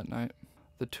Carmelita that night.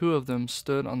 The two of them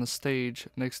stood on the stage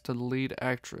next to the lead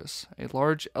actress, a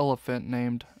large elephant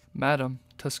named Madame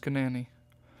Tuscanini.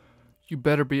 You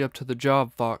better be up to the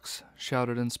job, Fox,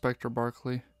 shouted Inspector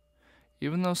Barkley.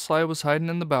 Even though Sly was hiding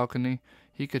in the balcony,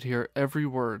 he could hear every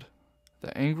word.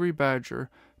 The angry badger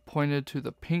pointed to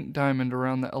the pink diamond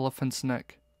around the elephant's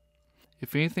neck.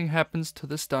 If anything happens to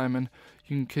this diamond,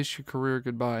 you can kiss your career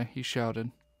goodbye, he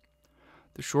shouted.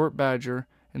 The short badger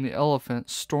and the elephant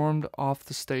stormed off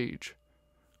the stage.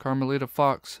 Carmelita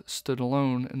Fox stood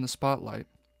alone in the spotlight.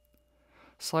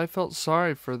 Sly felt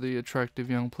sorry for the attractive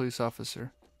young police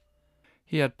officer.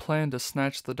 He had planned to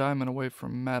snatch the diamond away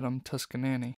from Madame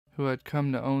Tuscanini, who had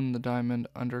come to own the diamond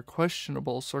under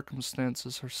questionable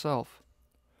circumstances herself.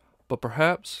 But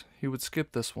perhaps he would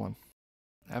skip this one.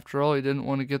 After all, he didn't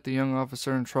want to get the young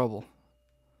officer in trouble.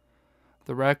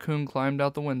 The raccoon climbed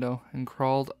out the window and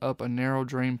crawled up a narrow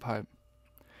drain pipe.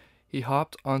 He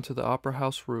hopped onto the opera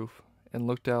house roof and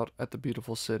looked out at the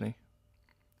beautiful city.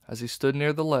 As he stood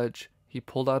near the ledge, he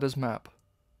pulled out his map.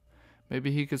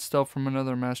 Maybe he could steal from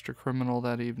another master criminal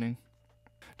that evening.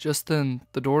 Just then,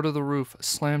 the door to the roof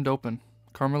slammed open.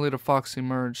 Carmelita Fox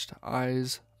emerged,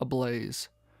 eyes ablaze.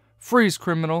 "Freeze,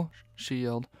 criminal!" she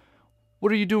yelled.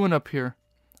 "What are you doing up here?"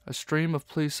 A stream of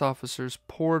police officers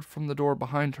poured from the door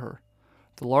behind her.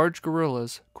 The large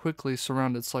gorillas quickly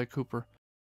surrounded Sly Cooper.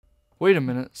 "Wait a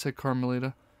minute," said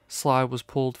Carmelita. Sly was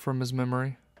pulled from his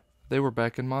memory. They were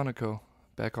back in Monaco,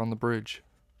 back on the bridge.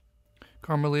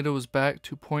 Carmelita was back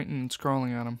to pointing and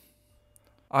scrawling at him.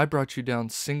 "I brought you down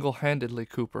single-handedly,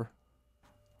 Cooper."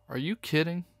 "Are you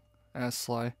kidding?" asked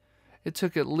Sly. "It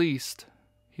took at least,"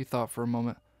 he thought for a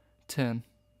moment, 10.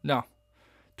 "No,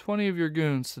 20 of your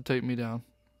goons to take me down."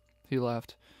 He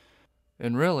laughed.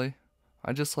 "And really,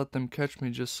 I just let them catch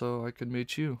me just so I could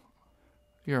meet you."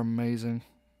 "You're amazing."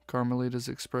 Carmelita's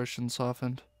expression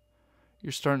softened.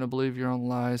 "You're starting to believe your own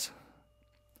lies."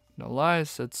 "No lies,"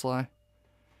 said Sly.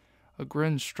 A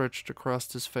grin stretched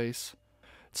across his face.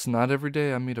 "It's not every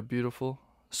day I meet a beautiful,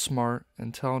 smart,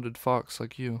 and talented fox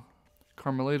like you."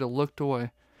 Carmelita looked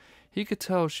away. He could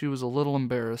tell she was a little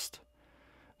embarrassed.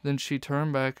 Then she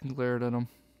turned back and glared at him.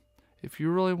 "If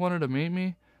you really wanted to meet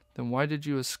me, then why did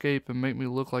you escape and make me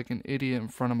look like an idiot in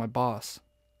front of my boss?"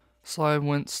 Sly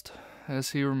winced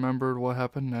as he remembered what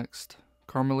happened next.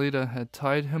 Carmelita had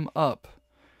tied him up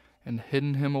and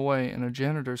hidden him away in a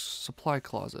janitor's supply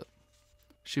closet.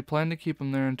 She planned to keep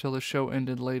him there until the show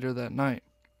ended later that night.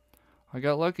 "I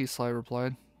got lucky," Sly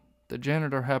replied. "The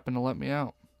janitor happened to let me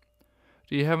out."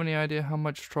 "Do you have any idea how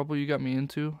much trouble you got me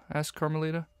into?" asked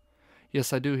Carmelita.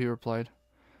 "Yes, I do," he replied.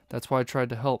 "That's why I tried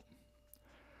to help."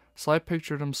 Sly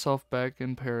pictured himself back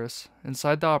in Paris,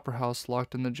 inside the opera house,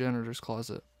 locked in the janitor's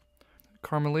closet.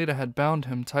 Carmelita had bound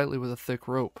him tightly with a thick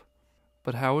rope.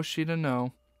 But how was she to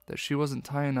know that she wasn't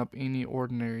tying up any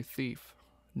ordinary thief?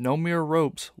 No mere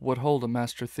ropes would hold a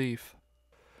master thief.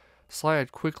 Sly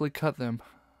had quickly cut them.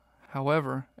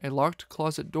 However, a locked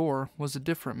closet door was a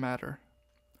different matter.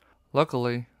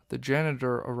 Luckily, The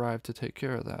janitor arrived to take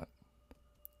care of that.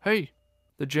 "Hey!"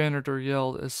 the janitor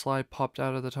yelled as Sly popped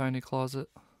out of the tiny closet.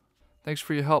 "Thanks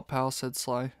for your help, pal," said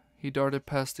Sly. He darted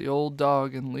past the old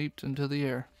dog and leaped into the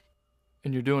air.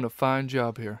 "And you're doing a fine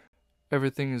job here.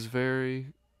 Everything is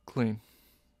very clean."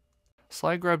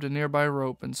 Sly grabbed a nearby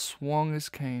rope and swung his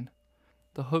cane.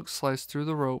 The hook sliced through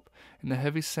the rope, and the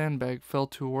heavy sandbag fell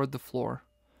toward the floor.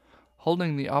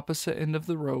 Holding the opposite end of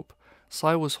the rope,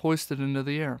 Sly was hoisted into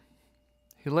the air.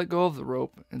 He let go of the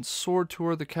rope and soared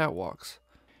toward the catwalks.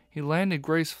 He landed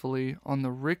gracefully on the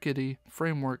rickety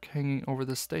framework hanging over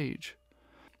the stage.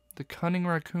 The cunning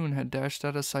raccoon had dashed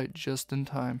out of sight just in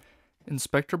time.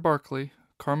 Inspector Barkley,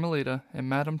 Carmelita, and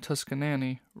Madame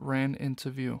Tuscanini ran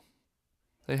into view.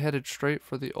 They headed straight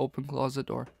for the open closet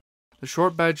door. The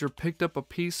short badger picked up a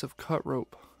piece of cut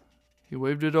rope. He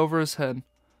waved it over his head.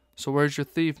 "So where's your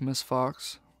thief, Miss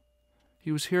Fox?"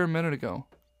 "He was here a minute ago,"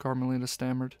 Carmelita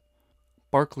stammered.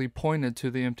 Barkley pointed to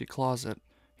the empty closet.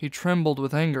 He trembled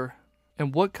with anger.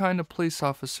 "And what kind of police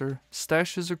officer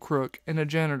stashes a crook in a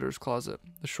janitor's closet?"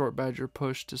 The short badger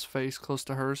pushed his face close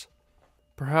to hers.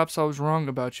 "Perhaps I was wrong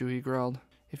about you," he growled.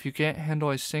 "If you can't handle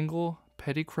a single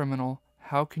petty criminal,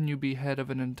 how can you be head of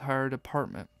an entire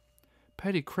department?"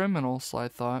 Petty criminal, Sly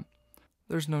thought.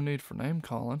 There's no need for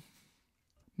name-calling.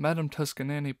 Madame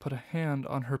Tuscanini put a hand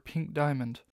on her pink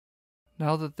diamond.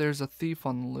 "Now that there's a thief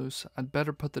on the loose, I'd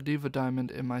better put the diva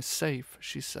diamond in my safe,"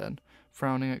 she said,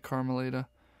 frowning at Carmelita.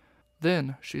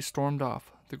 Then she stormed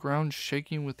off, the ground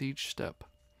shaking with each step.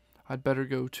 "I'd better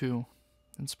go too,"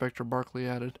 Inspector Barkley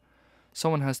added.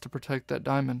 "Someone has to protect that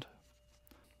diamond."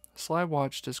 Sly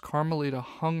watched as Carmelita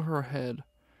hung her head.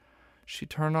 She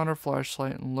turned on her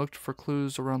flashlight and looked for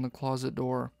clues around the closet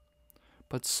door.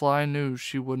 But Sly knew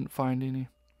she wouldn't find any.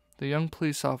 The young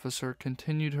police officer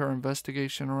continued her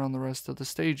investigation around the rest of the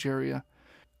stage area.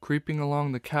 Creeping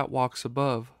along the catwalks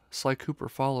above, Sly Cooper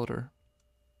followed her.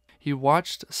 He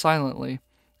watched silently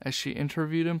as she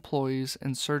interviewed employees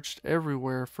and searched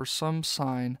everywhere for some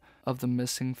sign of the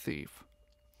missing thief.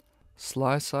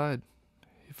 Sly sighed.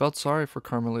 He felt sorry for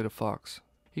Carmelita Fox.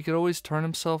 He could always turn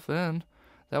himself in.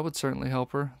 That would certainly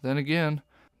help her. Then again,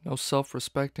 no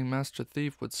self-respecting master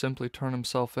thief would simply turn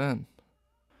himself in.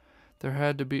 There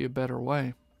had to be a better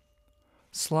way.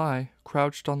 Sly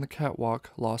crouched on the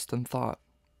catwalk, lost in thought.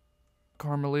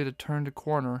 Carmelita turned a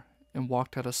corner and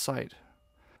walked out of sight.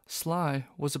 Sly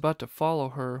was about to follow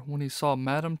her when he saw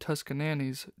Madame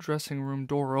Tuscanini's dressing room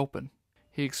door open.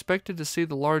 He expected to see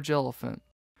the large elephant.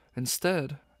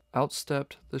 Instead, out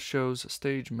stepped the show's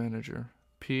stage manager,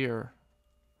 Pierre.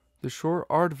 The short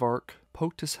aardvark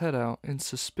poked his head out and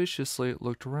suspiciously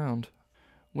looked around.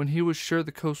 When he was sure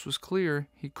the coast was clear,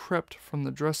 he crept from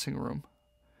the dressing room.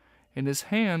 In his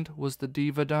hand was the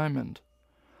diva diamond.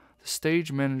 The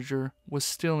stage manager was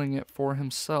stealing it for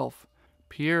himself.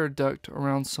 Pierre ducked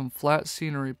around some flat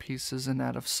scenery pieces and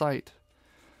out of sight.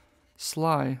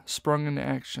 Sly sprung into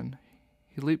action.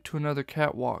 He leaped to another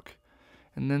catwalk,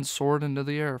 and then soared into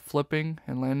the air, flipping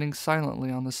and landing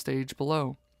silently on the stage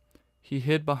below. He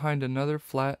hid behind another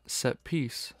flat set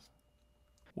piece.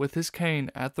 With his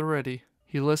cane at the ready,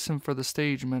 he listened for the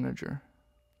stage manager.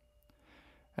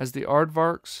 As the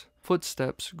aardvark's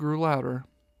footsteps grew louder,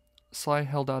 Sly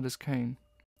held out his cane.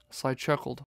 Sly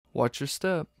chuckled. "Watch your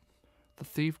step." The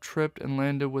thief tripped and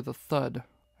landed with a thud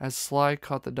as Sly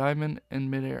caught the diamond in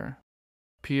midair.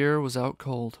 Pierre was out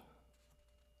cold.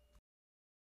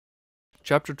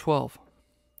 Chapter 12.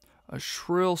 A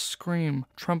shrill scream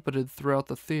trumpeted throughout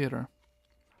the theater.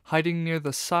 Hiding near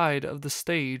the side of the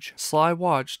stage, Sly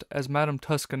watched as Madame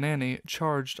Tuscanini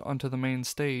charged onto the main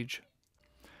stage.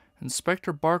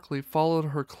 Inspector Barkley followed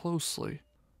her closely.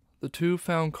 The two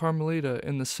found Carmelita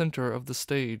in the center of the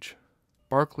stage.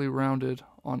 Barkley rounded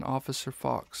on Officer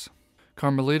Fox.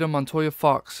 "Carmelita Montoya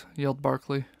Fox," yelled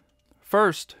Barkley.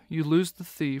 "First, you lose the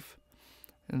thief,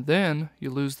 and then you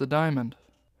lose the diamond."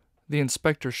 The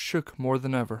inspector shook more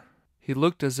than ever. He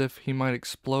looked as if he might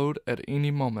explode at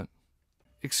any moment.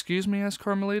 "Excuse me?" asked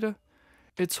Carmelita.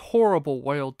 "It's horrible,"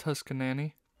 wailed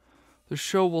Tuscanini. "The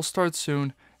show will start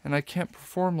soon, and I can't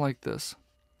perform like this."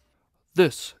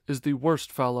 "This is the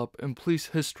worst foul-up in police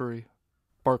history,"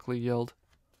 Barkley yelled.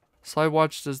 Sly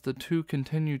watched as the two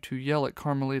continued to yell at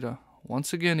Carmelita.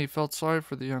 Once again he felt sorry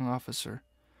for the young officer,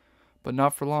 but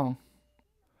not for long.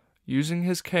 Using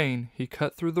his cane, he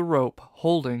cut through the rope,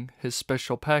 holding his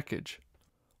special package.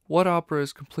 What opera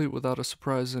is complete without a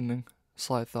surprise ending?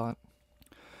 Sly thought.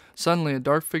 Suddenly, a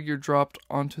dark figure dropped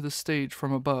onto the stage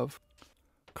from above.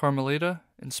 Carmelita,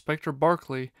 Inspector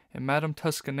Barkley, and Madame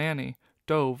Tuscanini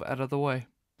dove out of the way.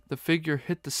 The figure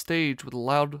hit the stage with a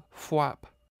loud thwap.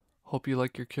 "Hope you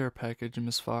like your care package,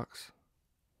 Miss Fox."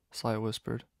 Sly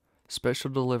whispered. Special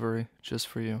delivery, just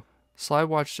for you. Sly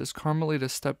watched as Carmelita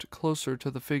stepped closer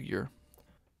to the figure.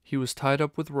 He was tied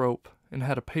up with rope and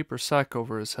had a paper sack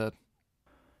over his head.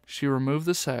 She removed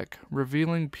the sack,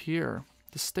 revealing Pierre,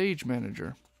 the stage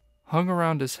manager. Hung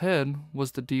around his head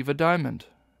was the diva diamond.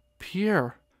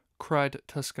 Pierre, cried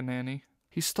Tuscanini.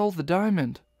 He stole the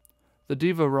diamond. The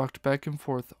diva rocked back and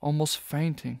forth, almost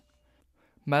fainting.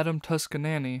 Madame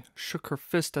Tuscanini shook her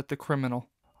fist at the criminal.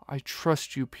 I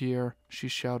trust you, Pierre, she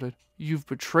shouted. You've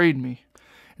betrayed me.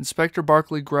 Inspector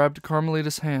Barkley grabbed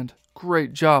Carmelita's hand.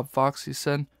 Great job, Fox, he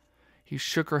said. He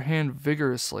shook her hand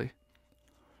vigorously.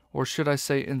 Or should I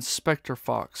say Inspector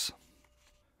Fox.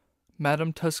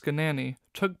 Madame Tuscanini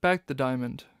took back the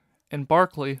diamond, and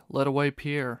Barkley led away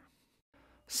Pierre.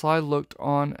 Sly looked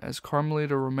on as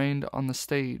Carmelita remained on the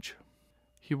stage.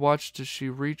 He watched as she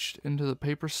reached into the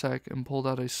paper sack and pulled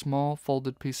out a small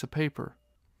folded piece of paper.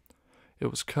 It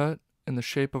was cut in the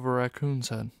shape of a raccoon's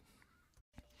head.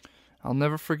 I'll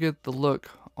never forget the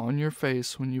look on your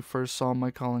face when you first saw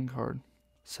my calling card,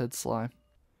 said Sly.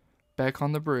 Back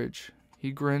on the bridge,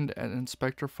 he grinned at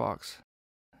Inspector Fox.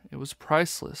 It was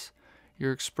priceless.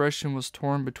 Your expression was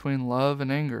torn between love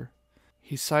and anger.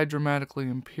 He sighed dramatically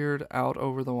and peered out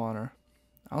over the water.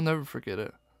 I'll never forget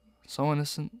it. So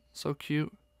innocent, so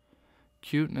cute.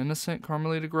 Cute and innocent,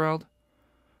 Carmelita growled.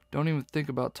 Don't even think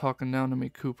about talking down to me,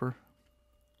 Cooper.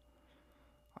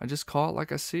 I just call it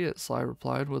like I see it, Sly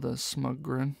replied with a smug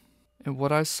grin. And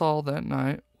what I saw that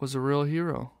night was a real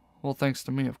hero. Well, thanks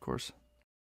to me, of course.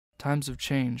 Times have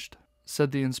changed,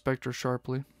 said the inspector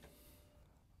sharply.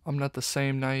 I'm not the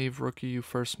same naive rookie you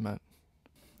first met.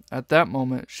 At that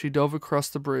moment, she dove across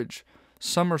the bridge,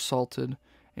 somersaulted,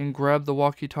 and grabbed the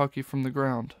walkie-talkie from the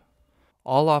ground.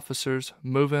 All officers,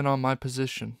 move in on my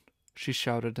position, she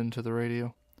shouted into the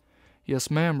radio.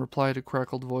 Yes, ma'am, replied a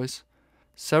crackled voice.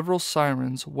 Several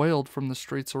sirens wailed from the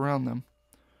streets around them.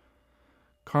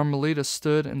 Carmelita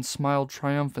stood and smiled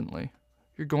triumphantly.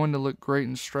 You're going to look great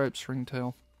in stripes,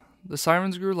 Ringtail. The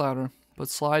sirens grew louder, but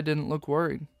Sly didn't look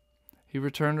worried. He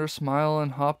returned her smile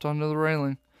and hopped onto the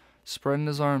railing, spreading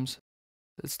his arms.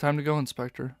 It's time to go,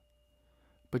 Inspector.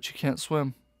 But you can't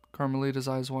swim. Carmelita's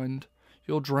eyes widened.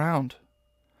 You'll drown.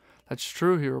 That's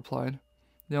true, he replied.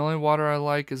 The only water I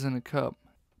like is in a cup.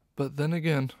 But then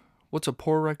again, what's a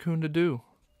poor raccoon to do?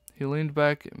 He leaned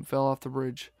back and fell off the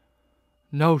bridge.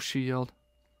 No, she yelled.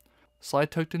 Sly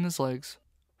tucked in his legs,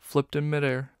 flipped in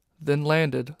midair, then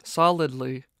landed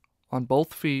solidly on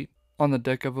both feet on the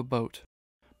deck of a boat.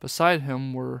 Beside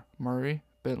him were Murray,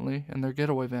 Bentley, and their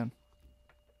getaway van.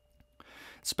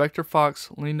 Inspector Fox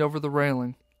leaned over the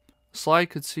railing. Sly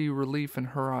could see relief in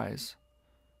her eyes.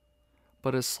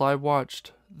 But as Sly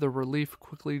watched, the relief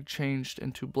quickly changed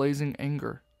into blazing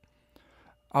anger.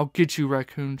 I'll get you,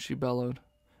 raccoon, she bellowed.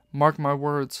 Mark my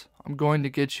words, I'm going to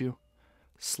get you.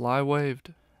 Sly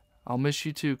waved. I'll miss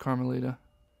you too, Carmelita.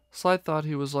 Sly thought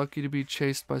he was lucky to be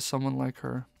chased by someone like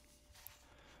her.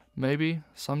 Maybe,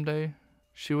 someday,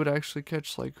 she would actually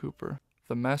catch Sly Cooper,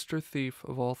 the master thief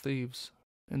of all thieves.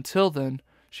 Until then,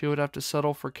 she would have to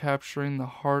settle for capturing the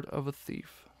heart of a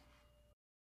thief.